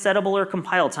runtime settable or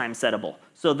compile time settable.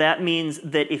 So that means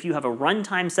that if you have a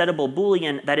runtime settable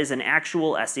Boolean, that is an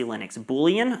actual SELinux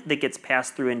Boolean that gets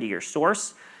passed through into your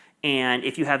source. And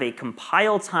if you have a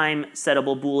compile time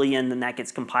settable Boolean, then that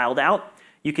gets compiled out.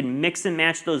 You can mix and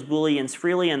match those Booleans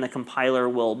freely, and the compiler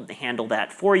will handle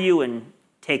that for you and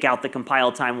take out the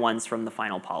compile time ones from the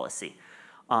final policy.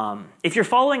 If you're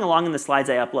following along in the slides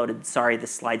I uploaded, sorry, the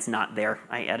slide's not there.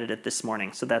 I edited it this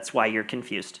morning, so that's why you're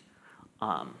confused.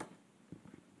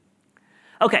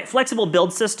 Okay, flexible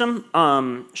build system.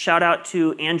 Shout out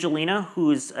to Angelina,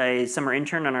 who's a summer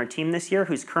intern on our team this year,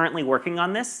 who's currently working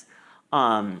on this.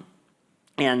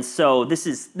 And so this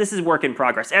is work in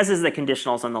progress, as is the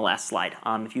conditionals on the last slide.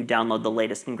 If you download the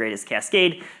latest and greatest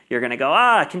Cascade, you're going to go,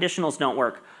 conditionals don't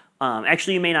work.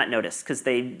 Actually, you may not notice because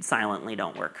they silently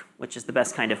don't work, which is the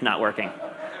best kind of not working.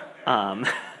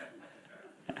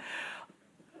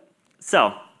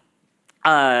 So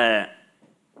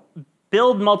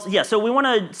we want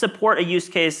to support a use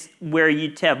case where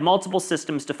you have multiple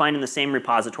systems defined in the same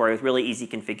repository with really easy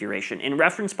configuration. In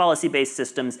reference policy-based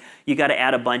systems, you got to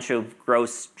add a bunch of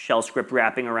gross shell script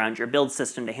wrapping around your build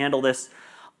system to handle this.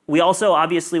 We also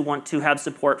obviously want to have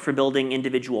support for building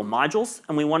individual modules,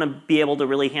 and we want to be able to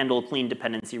really handle clean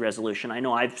dependency resolution. I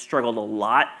know I've struggled a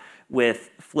lot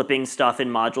with flipping stuff in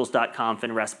modules.conf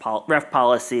and ref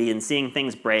policy and seeing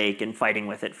things break and fighting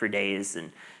with it for days.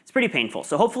 And it's pretty painful.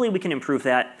 So hopefully we can improve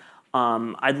that.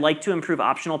 I'd like to improve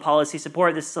optional policy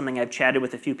support. This is something I've chatted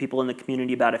with a few people in the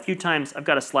community about a few times. I've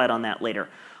got a slide on that later.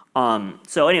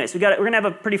 So anyways, we're going to have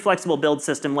a pretty flexible build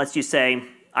system. Lets you say,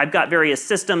 I've got various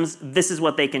systems. This is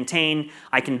what they contain.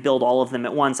 I can build all of them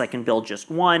at once. I can build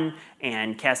just one.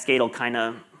 And Cascade will kind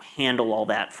of handle all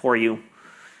that for you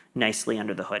nicely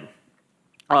under the hood.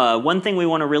 One thing we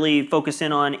want to really focus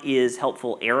in on is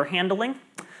helpful error handling.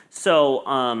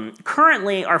 So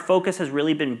currently, our focus has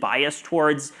really been biased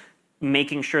towards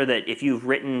making sure that if you've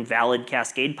written valid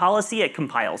Cascade policy, it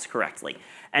compiles correctly.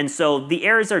 And so the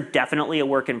errors are definitely a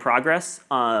work in progress.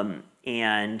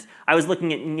 And I was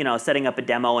looking at setting up a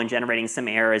demo and generating some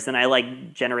errors, and I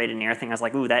generated an error thing. I was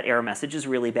like, ooh, that error message is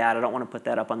really bad. I don't want to put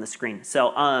that up on the screen.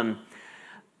 So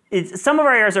some of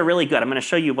our errors are really good. I'm going to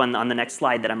show you one on the next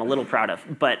slide that I'm a little proud of.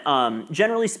 But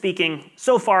generally speaking,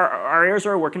 so far our errors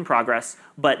are a work in progress,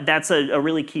 but that's a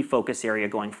really key focus area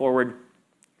going forward.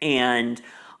 And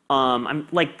I'm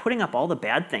putting up all the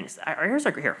bad things. Our errors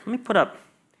are here. Let me put up,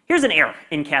 here's an error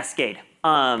in Cascade.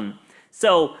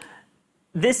 So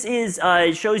this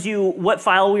shows you what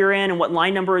file we were in and what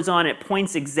line number is on. It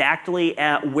points exactly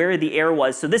at where the error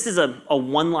was. So this is a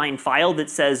one-line file that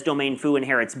says domain foo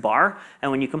inherits bar.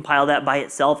 And when you compile that by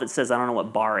itself, it says, I don't know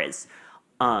what bar is.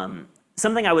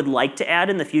 Something I would like to add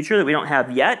in the future that we don't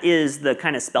have yet is the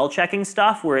kind of spell checking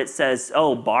stuff where it says,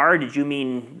 oh, bar, did you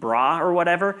mean bra or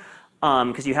whatever?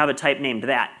 Because you have a type named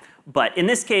that. But in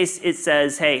this case, it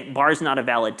says, hey, bar is not a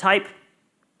valid type.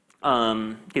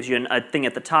 Gives you a thing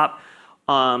at the top.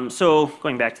 So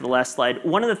going back to the last slide,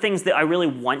 one of the things that I really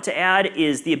want to add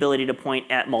is the ability to point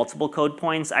at multiple code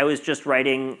points. I was just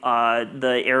writing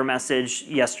the error message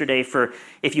yesterday for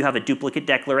if you have a duplicate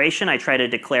declaration, I try to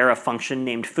declare a function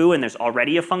named foo, and there's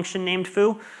already a function named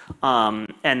foo.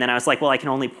 And then I was like, well, I can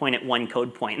only point at one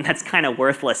code point, and that's kind of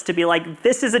worthless to be like,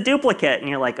 this is a duplicate, and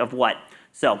you're like, of what?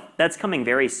 So that's coming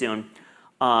very soon,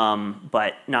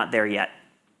 but not there yet.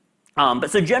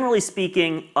 But so generally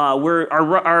speaking,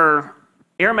 our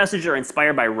error messages are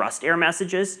inspired by Rust error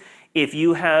messages. If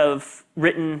you have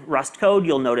written Rust code,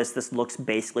 you'll notice this looks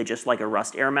basically just like a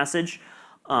Rust error message.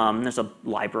 There's a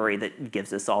library that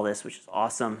gives us all this, which is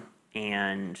awesome.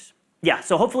 And yeah,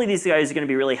 so hopefully these guys are going to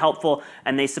be really helpful,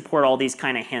 and they support all these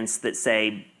kind of hints that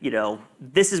say,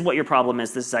 this is what your problem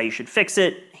is, this is how you should fix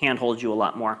it, handhold you a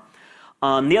lot more.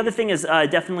 The other thing is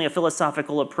definitely a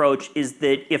philosophical approach is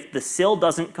that if the SIL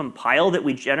doesn't compile that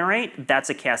we generate,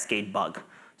 that's a Cascade bug.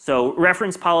 So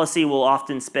reference policy will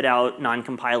often spit out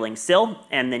non-compiling SIL,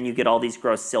 and then you get all these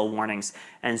gross SIL warnings.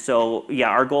 And so, yeah,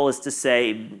 our goal is to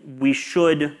say we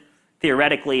should,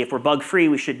 theoretically, if we're bug-free,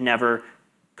 we should never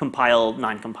compile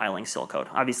non-compiling SIL code.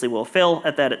 Obviously, we'll fail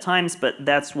at that at times, but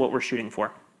that's what we're shooting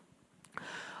for.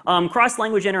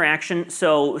 Cross-language interaction.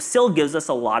 So SIL gives us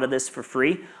a lot of this for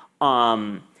free.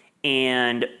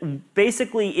 And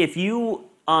basically, if you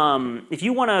want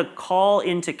to call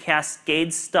into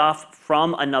Cascade stuff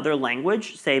from another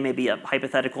language, say maybe a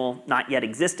hypothetical not yet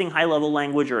existing high-level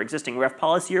language or existing ref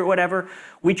policy or whatever,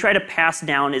 we try to pass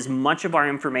down as much of our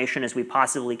information as we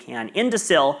possibly can into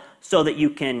SIL so that you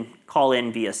can call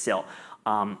in via SIL.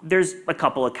 There's a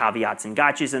couple of caveats and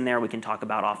gotchas in there we can talk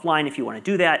about offline if you want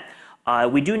to do that.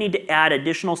 We do need to add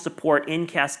additional support in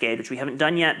Cascade, which we haven't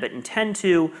done yet, but intend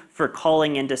to, for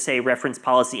calling into, say, reference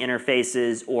policy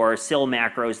interfaces or SIL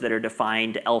macros that are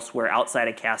defined elsewhere outside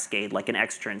of Cascade, like an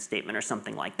extern statement or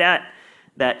something like that.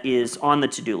 That is on the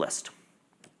to-do list.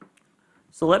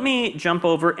 So let me jump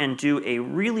over and do a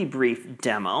really brief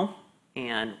demo.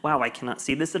 And wow, I cannot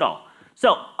see this at all.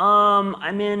 So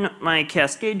I'm in my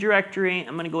Cascade directory.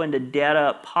 I'm going to go into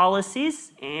data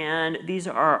policies, and these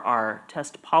are our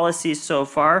test policies so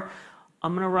far.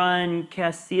 I'm going to run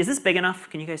Cascade. Is this big enough?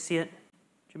 Can you guys see it?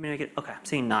 Do you want me to make it? Okay, I'm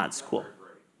seeing nods. Cool.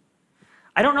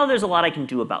 I don't know there's a lot I can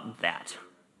do about that,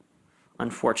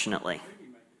 unfortunately.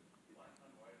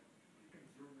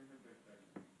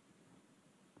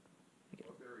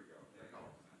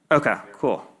 Okay,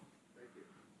 cool.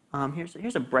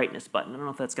 Here's a brightness button. I don't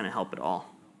know if that's going to help at all.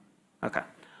 Okay.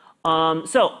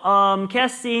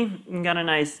 Casc, got a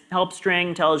nice help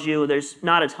string, tells you there's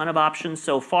not a ton of options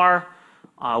so far.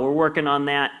 We're working on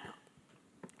that.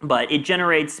 But it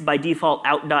generates, by default,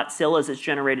 out.sil as its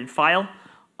generated file.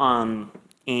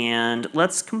 And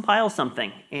let's compile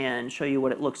something and show you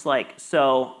what it looks like.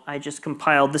 So I just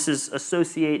compiled, this is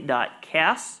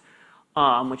associate.cas.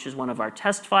 Which is one of our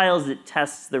test files. It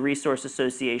tests the resource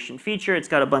association feature. It's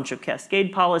got a bunch of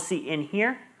Cascade policy in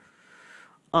here.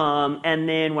 And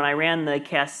then when I ran the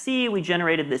Casc, we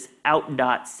generated this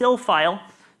out.sil file.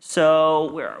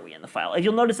 So where are we in the file? If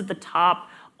you'll notice at the top,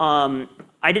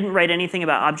 I didn't write anything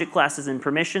about object classes and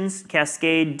permissions.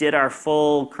 Cascade did our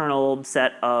full kernel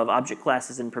set of object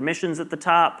classes and permissions at the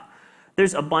top.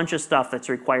 There's a bunch of stuff that's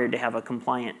required to have a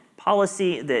compliant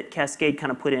policy that Cascade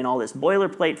kind of put in all this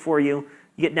boilerplate for you.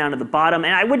 You get down to the bottom,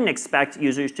 and I wouldn't expect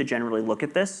users to generally look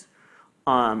at this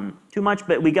too much,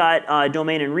 but we got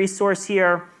domain and resource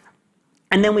here,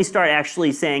 and then we start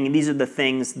actually saying these are the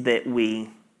things that we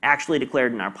actually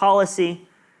declared in our policy,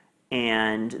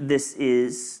 and this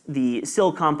is the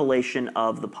SIL compilation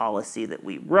of the policy that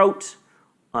we wrote.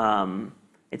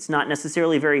 It's not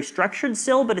necessarily very structured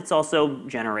SIL, but it's also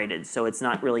generated, so it's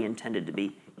not really intended to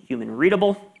be human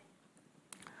readable.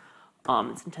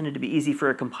 It's intended to be easy for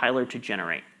a compiler to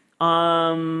generate.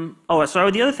 So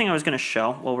the other thing I was going to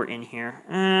show while we're in here,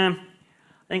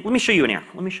 let me show you an error.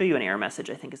 Let me show you an error message,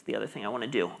 I think is the other thing I want to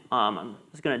do. I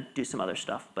was going to do some other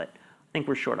stuff, but I think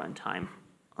we're short on time.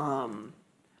 So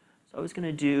I was going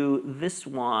to do this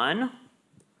one,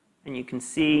 and you can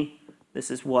see this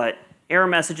is what error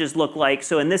messages look like.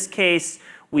 So in this case,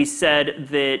 we said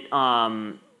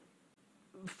that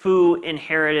foo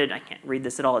inherited, I can't read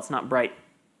this at all, it's not bright.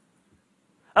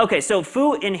 Okay, so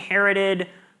foo inherited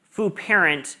foo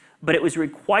parent, but it was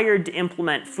required to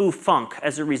implement foo func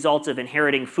as a result of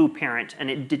inheriting foo parent, and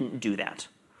it didn't do that.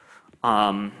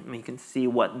 You can see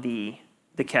what the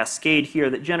Cascade here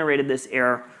that generated this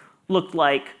error looked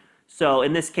like. So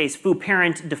in this case, foo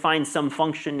parent defined some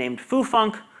function named foo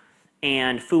func,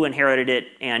 and foo inherited it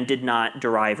and did not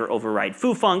derive or override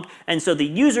foo func. And so the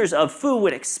users of foo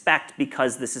would expect,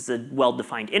 because this is a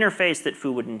well-defined interface, that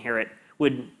foo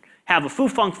would have a foo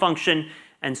func function,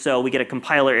 and so we get a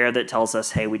compiler error that tells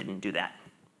us, hey, we didn't do that.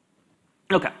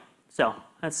 Okay, so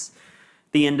that's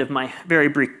the end of my very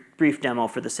brief demo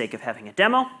for the sake of having a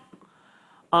demo.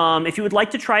 If you would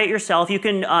like to try it yourself, you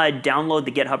can download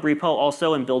the GitHub repo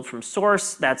also and build from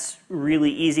source. That's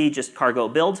really easy, just cargo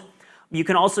build. You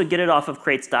can also get it off of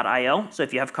crates.io. So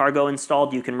if you have cargo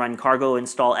installed, you can run cargo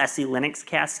install SELinux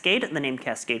Cascade. The name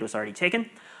Cascade was already taken.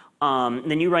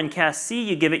 Then you run Casc,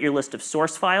 you give it your list of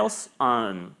source files.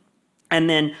 And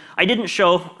then I didn't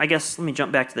show, I guess, let me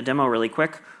jump back to the demo really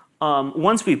quick.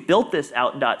 Once we've built this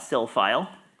out.sil file,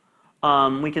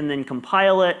 we can then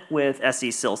compile it with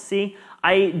SELinux.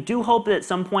 I do hope that at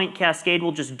some point Cascade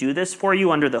will just do this for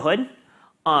you under the hood.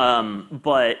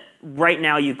 But right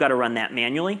now you've got to run that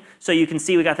manually. So you can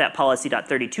see we got that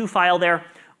policy.32 file there,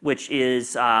 which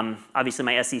is obviously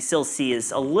my SELinux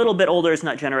is a little bit older. It's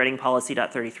not generating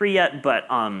policy.33 yet, but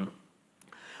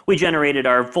we generated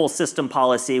our full system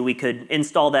policy. We could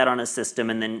install that on a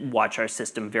system and then watch our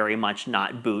system very much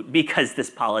not boot, because this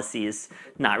policy is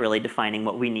not really defining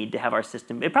what we need to have our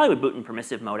system. It probably would boot in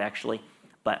permissive mode, actually,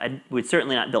 but I would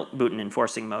certainly not boot in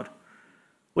enforcing mode.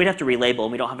 We'd have to relabel,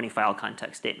 and we don't have any file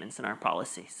context statements in our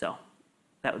policy, so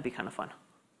that would be kind of fun.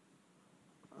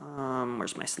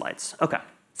 Where's my slides? Okay,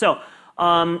 so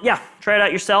yeah, try it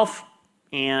out yourself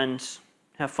and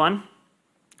have fun.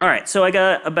 All right, so I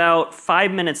got about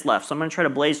 5 minutes left, so I'm going to try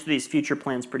to blaze through these future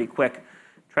plans pretty quick,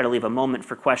 try to leave a moment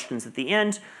for questions at the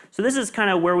end. So this is kind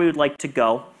of where we would like to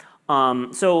go.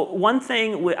 So one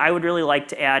thing I would really like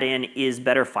to add in is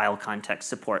better file context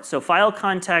support. So file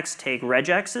contexts take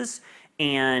regexes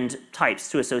and types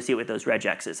to associate with those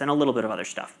regexes, and a little bit of other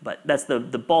stuff, but that's the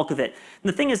bulk of it.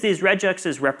 And the thing is, these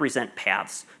regexes represent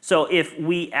paths. So if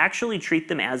we actually treat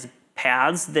them as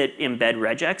paths that embed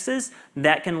regexes,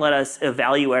 that can let us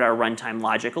evaluate our runtime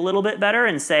logic a little bit better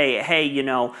and say, hey, you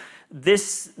know,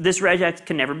 this regex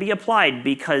can never be applied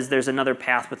because there's another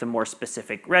path with a more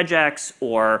specific regex,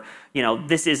 or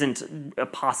this isn't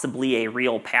possibly a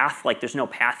real path. Like there's no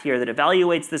path here that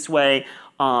evaluates this way.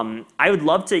 I would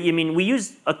love to, we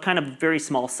use a kind of very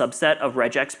small subset of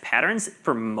regex patterns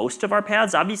for most of our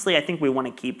paths. Obviously, I think we want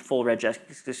to keep full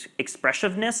regex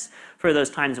expressiveness for those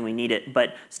times when we need it.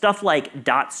 But stuff like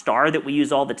dot star that we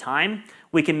use all the time,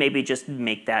 we can maybe just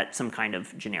make that some kind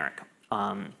of generic.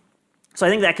 So I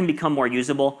think that can become more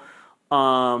usable.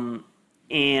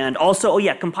 And also,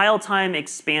 compile time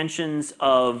expansions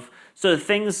of, so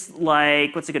things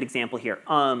like, what's a good example here?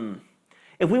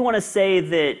 If we want to say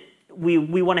that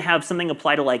we want to have something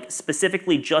apply to like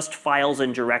specifically just files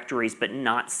and directories, but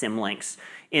not symlinks.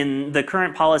 In the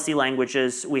current policy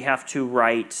languages, we have to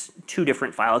write 2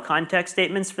 different file context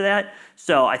statements for that.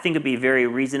 So I think it'd be very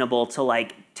reasonable to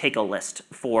like take a list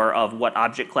of what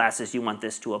object classes you want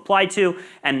this to apply to,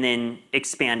 and then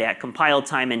expand at compile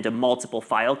time into multiple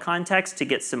file contexts to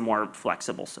get some more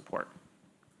flexible support.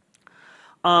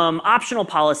 Optional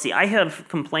policy. I have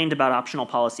complained about optional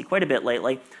policy quite a bit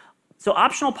lately. So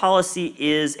optional policy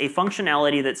is a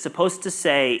functionality that's supposed to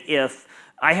say if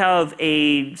I have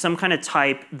some kind of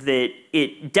type that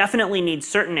it definitely needs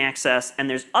certain access, and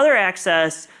there's other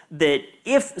access that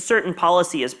if certain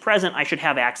policy is present, I should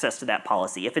have access to that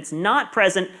policy. If it's not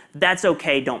present, that's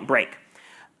okay, don't break.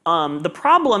 The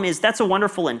problem is that's a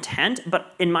wonderful intent,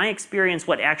 but in my experience,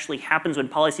 what actually happens when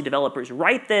policy developers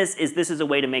write this is a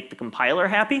way to make the compiler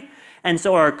happy. And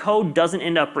so our code doesn't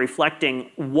end up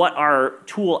reflecting what our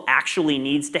tool actually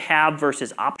needs to have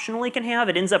versus optionally can have.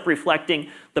 It ends up reflecting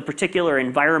the particular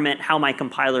environment, how my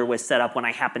compiler was set up when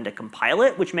I happen to compile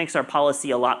it, which makes our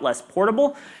policy a lot less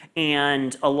portable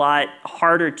and a lot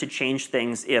harder to change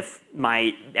things if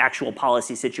my actual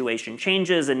policy situation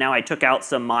changes and now I took out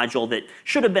some module that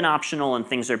should have been optional and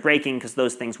things are breaking because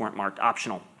those things weren't marked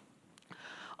optional.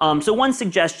 So one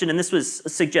suggestion, and this was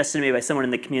suggested to me by someone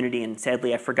in the community, and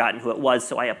sadly I've forgotten who it was,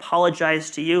 so I apologize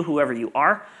to you, whoever you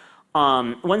are.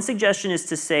 One suggestion is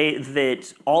to say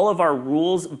that all of our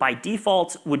rules by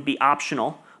default would be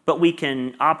optional, but we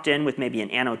can opt in with maybe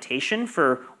an annotation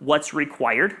for what's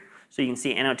required. So you can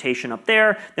see annotation up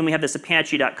there. Then we have this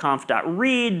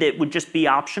apache.conf.read that would just be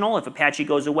optional. If Apache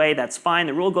goes away, that's fine,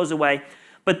 the rule goes away.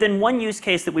 But then one use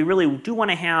case that we really do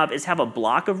want to have is have a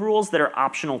block of rules that are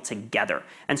optional together.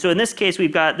 And so in this case,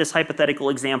 we've got this hypothetical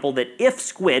example that if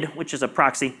squid, which is a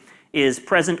proxy, is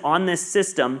present on this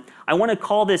system, I want to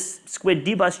call this squid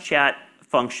dbus chat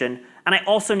function, and I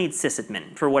also need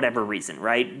sysadmin for whatever reason,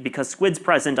 right? Because squid's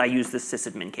present, I use this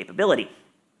sysadmin capability.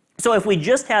 So if we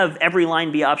just have every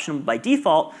line be optional by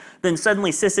default, then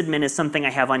suddenly sysadmin is something I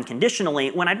have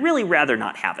unconditionally when I'd really rather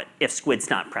not have it if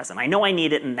squid's not present. I know I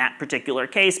need it in that particular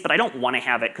case, but I don't want to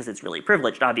have it because it's really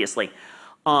privileged, obviously.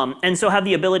 And so have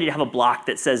the ability to have a block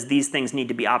that says these things need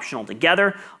to be optional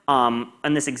together.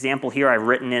 In this example here, I've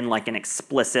written in like an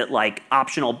explicit like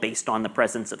optional based on the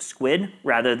presence of squid,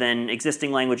 rather than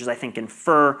existing languages I think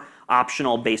infer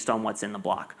optional based on what's in the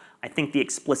block. I think the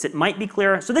explicit might be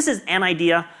clearer. So this is an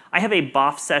idea. I have a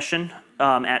BOF session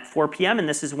at 4 p.m. and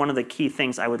this is one of the key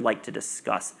things I would like to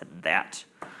discuss at that.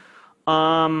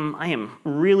 I am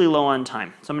really low on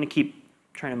time, so I'm going to keep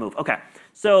trying to move. Okay,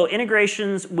 so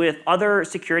integrations with other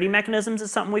security mechanisms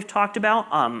is something we've talked about.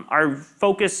 Our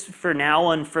focus for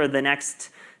now and for the next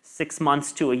 6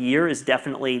 months to a year is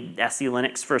definitely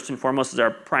SELinux first and foremost is our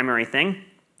primary thing.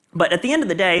 But at the end of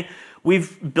the day,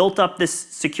 we've built up this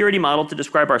security model to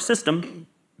describe our system,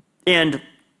 and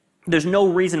there's no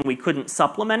reason we couldn't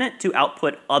supplement it to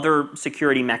output other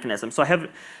security mechanisms. So I have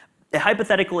a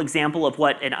hypothetical example of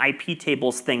what an IP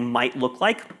tables thing might look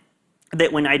like,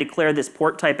 that when I declare this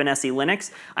port type in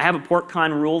SELinux, I have a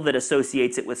portcon rule that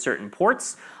associates it with certain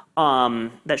ports.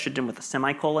 That should end with a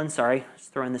semicolon, sorry, I was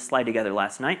throwing this slide together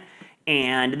last night.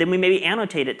 And then we maybe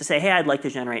annotate it to say, hey, I'd like to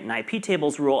generate an IP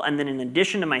tables rule, and then in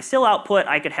addition to my SIL output,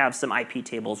 I could have some IP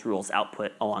tables rules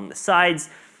output along the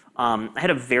sides. I had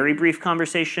a very brief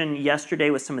conversation yesterday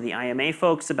with some of the IMA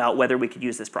folks about whether we could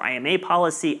use this for IMA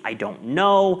policy. I don't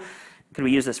know. Could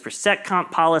we use this for seccomp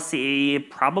policy?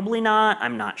 Probably not.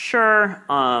 I'm not sure.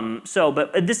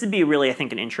 But this would be really, I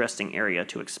think, an interesting area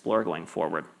to explore going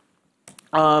forward.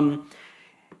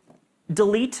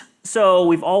 Delete. So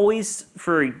we've always,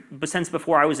 since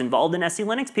before I was involved in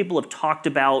SELinux, people have talked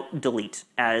about delete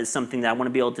as something that I want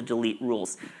to be able to delete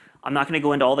rules. I'm not going to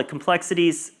go into all the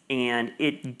complexities, and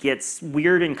it gets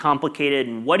weird and complicated,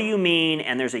 and what do you mean?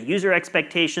 And there's a user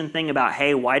expectation thing about,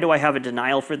 hey, why do I have a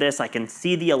denial for this? I can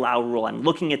see the allow rule. I'm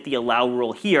looking at the allow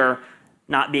rule here,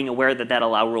 not being aware that that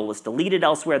allow rule was deleted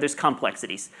elsewhere. There's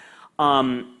complexities.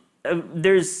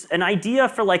 there's an idea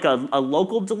for like a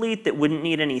local delete that wouldn't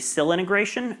need any SIL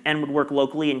integration and would work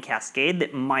locally in Cascade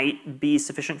that might be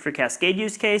sufficient for Cascade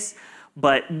use case,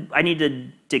 but I need to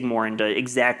dig more into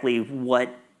exactly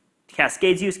what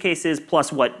Cascade's use case is,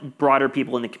 plus what broader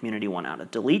people in the community want out of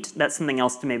delete. That's something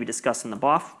else to maybe discuss in the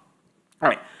BOF. All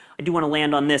right, I do want to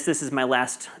land on this. This is my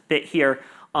last bit here.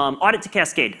 Audit to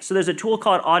Cascade. So there's a tool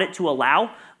called Audit to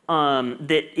Allow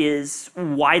that is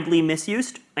widely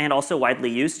misused and also widely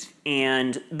used.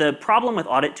 And the problem with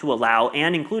Audit to Allow,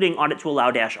 and including Audit to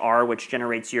Allow-R, which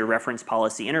generates your reference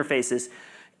policy interfaces,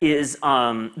 is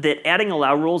that adding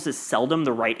allow rules is seldom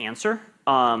the right answer.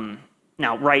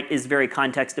 Now, right is very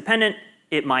context dependent.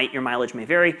 Your mileage may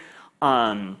vary.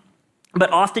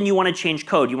 But often you want to change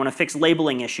code. You want to fix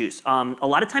labeling issues. A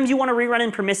lot of times you want to rerun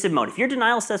in permissive mode. If your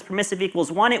denial says permissive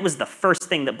equals 1, it was the first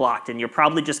thing that blocked, and you're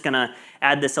probably just going to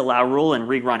add this allow rule and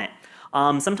rerun it.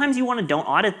 Sometimes you want to don't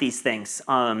audit these things.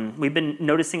 We've been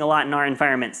noticing a lot in our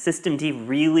environment. Systemd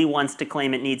really wants to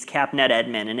claim it needs cap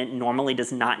netadmin, and it normally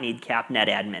does not need cap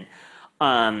netadmin.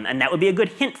 And that would be a good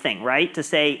hint thing, right? To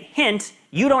say, hint,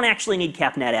 you don't actually need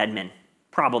cap netadmin.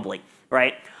 Probably,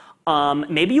 right?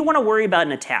 Maybe you want to worry about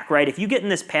an attack, right? If you get in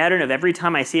this pattern of every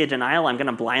time I see a denial, I'm going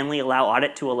to blindly allow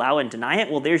audit to allow and deny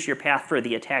it, well, there's your path for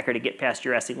the attacker to get past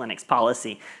your SELinux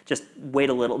policy. Just wait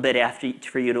a little bit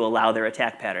for you to allow their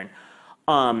attack pattern.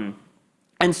 And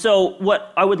so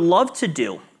what I would love to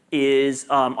do is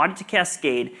Audit to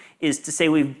Cascade is to say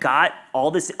we've got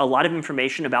a lot of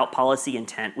information about policy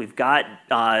intent. We've got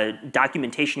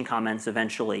documentation comments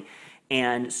eventually.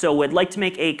 And so I'd like to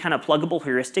make a kind of pluggable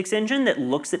heuristics engine that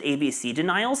looks at ABC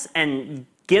denials and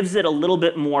gives it a little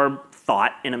bit more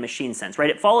thought in a machine sense, right?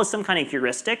 It follows some kind of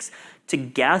heuristics to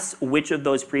guess which of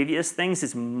those previous things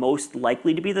is most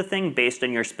likely to be the thing based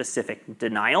on your specific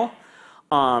denial.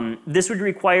 This would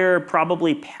require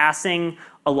probably passing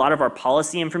a lot of our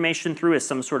policy information through as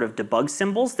some sort of debug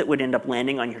symbols that would end up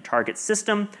landing on your target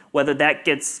system, whether that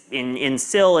gets in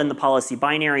SIL, in the policy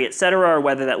binary, et cetera, or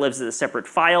whether that lives as a separate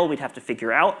file, we'd have to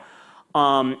figure out.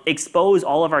 Expose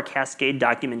all of our Cascade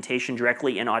documentation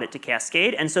directly in Audit to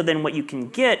Cascade. And so then what you can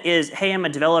get is, hey, I'm a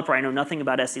developer, I know nothing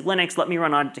about SELinux, let me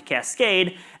run Audit to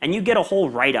Cascade, and you get a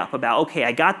whole write-up about, okay,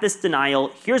 I got this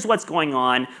denial, here's what's going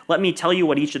on, let me tell you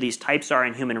what each of these types are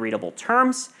in human readable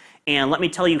terms, and let me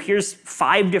tell you, here's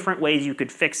 5 different ways you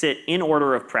could fix it in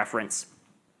order of preference.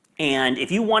 And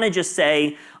if you want to just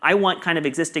say, I want kind of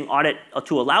existing audit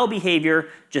to allow behavior,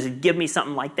 just give me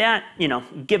something like that,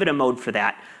 give it a mode for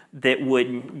that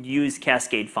would use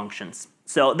Cascade functions.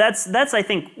 So that's I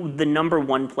think the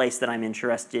 #1 place that I'm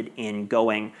interested in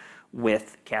going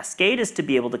with Cascade is to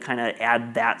be able to kind of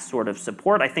add that sort of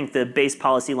support. I think the base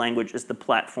policy language is the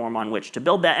platform on which to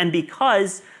build that. And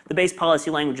because the base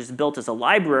policy language is built as a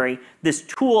library, this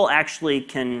tool actually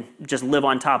can just live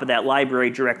on top of that library,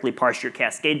 directly parse your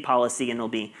Cascade policy, and it'll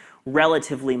be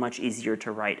relatively much easier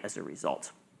to write as a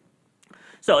result.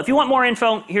 So if you want more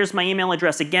info, here's my email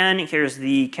address again. Here's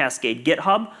the Cascade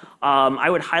GitHub. I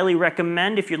would highly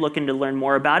recommend, if you're looking to learn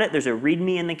more about it, there's a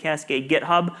README in the Cascade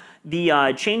GitHub. The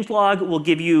changelog will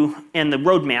give you, and the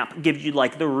roadmap gives you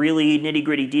like the really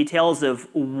nitty-gritty details of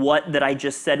what that I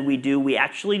just said we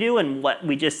actually do, and what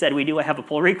we just said we do I have a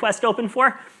pull request open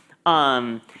for.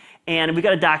 And we've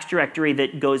got a docs directory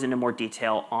that goes into more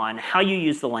detail on how you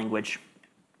use the language.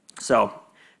 So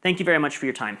thank you very much for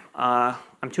your time.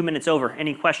 I'm 2 minutes over.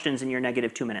 Any questions in your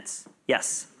negative 2 minutes?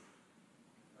 Yes?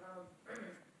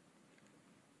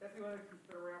 SELinux has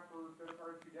been around for the better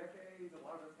part of 2 decades. A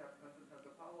lot of us have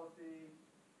custom policy.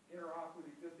 Interop with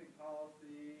existing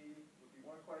policy would be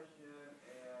one question,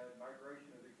 and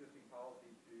migration of existing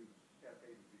policy to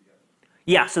Cascade would be the other.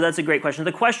 Yeah, so that's a great question.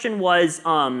 The question was,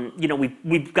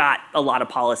 we've got a lot of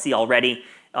policy already.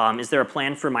 Is there a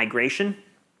plan for migration?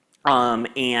 And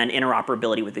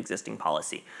interoperability with existing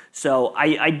policy. So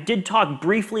I did talk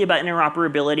briefly about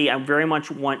interoperability. I very much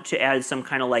want to add some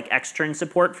kind of like extern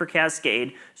support for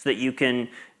Cascade so that you can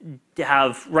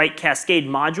write Cascade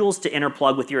modules to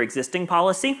interplug with your existing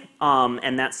policy.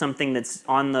 And that's something that's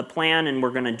on the plan and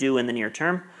we're going to do in the near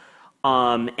term.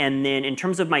 And then in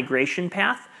terms of migration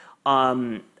path,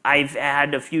 I've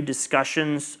had a few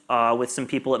discussions with some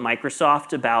people at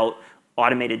Microsoft about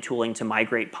automated tooling to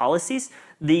migrate policies.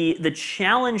 The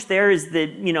challenge there is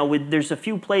that there's a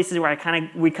few places where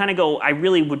we kind of go, I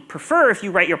really would prefer if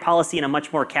you write your policy in a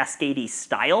much more Cascade-y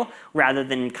style rather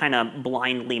than kind of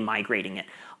blindly migrating it.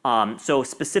 So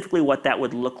specifically what that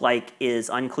would look like is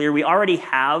unclear. We already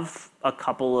have a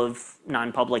couple of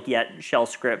non-public yet shell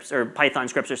scripts or Python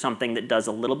scripts or something that does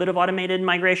a little bit of automated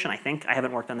migration, I think. I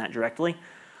haven't worked on that directly.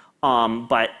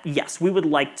 But yes, we would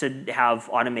like to have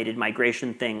automated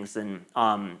migration things, and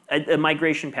a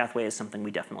migration pathway is something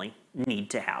we definitely need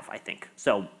to have, I think.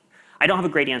 So I don't have a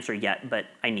great answer yet, but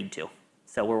I need to.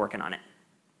 So we're working on it.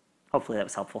 Hopefully that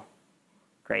was helpful.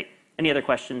 Great. Any other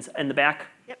questions in the back?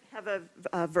 Yep, have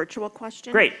a virtual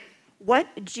question. Great. What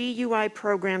GUI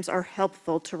programs are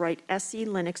helpful to write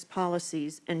SELinux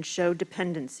policies and show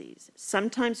dependencies?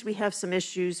 Sometimes we have some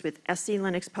issues with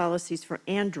SELinux policies for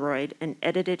Android and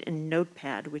edit it in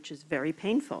Notepad, which is very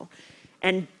painful.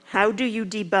 And how do you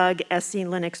debug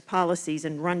SELinux policies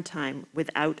in runtime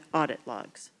without audit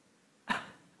logs?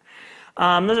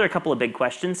 Those are a couple of big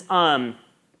questions.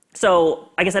 So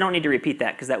I guess I don't need to repeat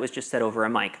that because that was just said over a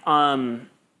mic.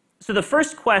 So the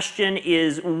first question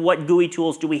is, what GUI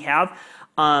tools do we have?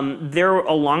 There,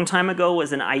 a long time ago,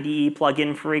 was an IDE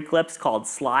plugin for Eclipse called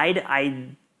Slide. I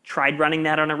tried running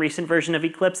that on a recent version of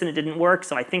Eclipse and it didn't work,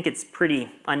 so I think it's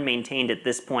pretty unmaintained at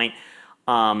this point.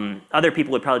 Other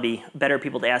people would probably be better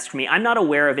people to ask for me. I'm not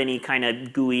aware of any kind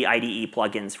of GUI IDE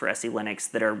plugins for SELinux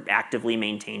that are actively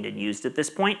maintained and used at this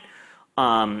point.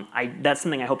 That's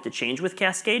something I hope to change with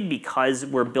Cascade, because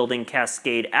we're building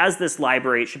Cascade as this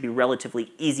library. It should be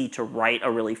relatively easy to write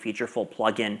a really featureful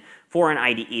plugin for an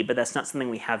IDE, but that's not something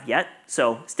we have yet.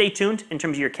 So stay tuned in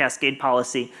terms of your Cascade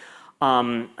policy.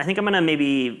 I think I'm going to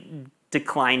maybe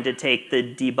decline to take the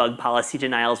debug policy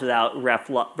denials without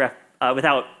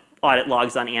without audit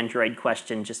logs on Android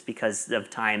question, just because of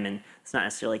time and it's not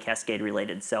necessarily Cascade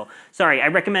related. So sorry, I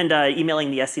recommend emailing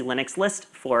the SELinux list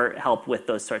for help with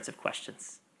those sorts of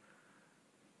questions.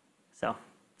 So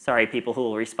sorry, people who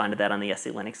will respond to that on the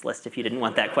SELinux list if you didn't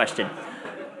want that question.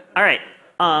 All right,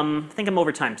 I think I'm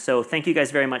over time, so thank you guys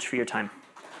very much for your time.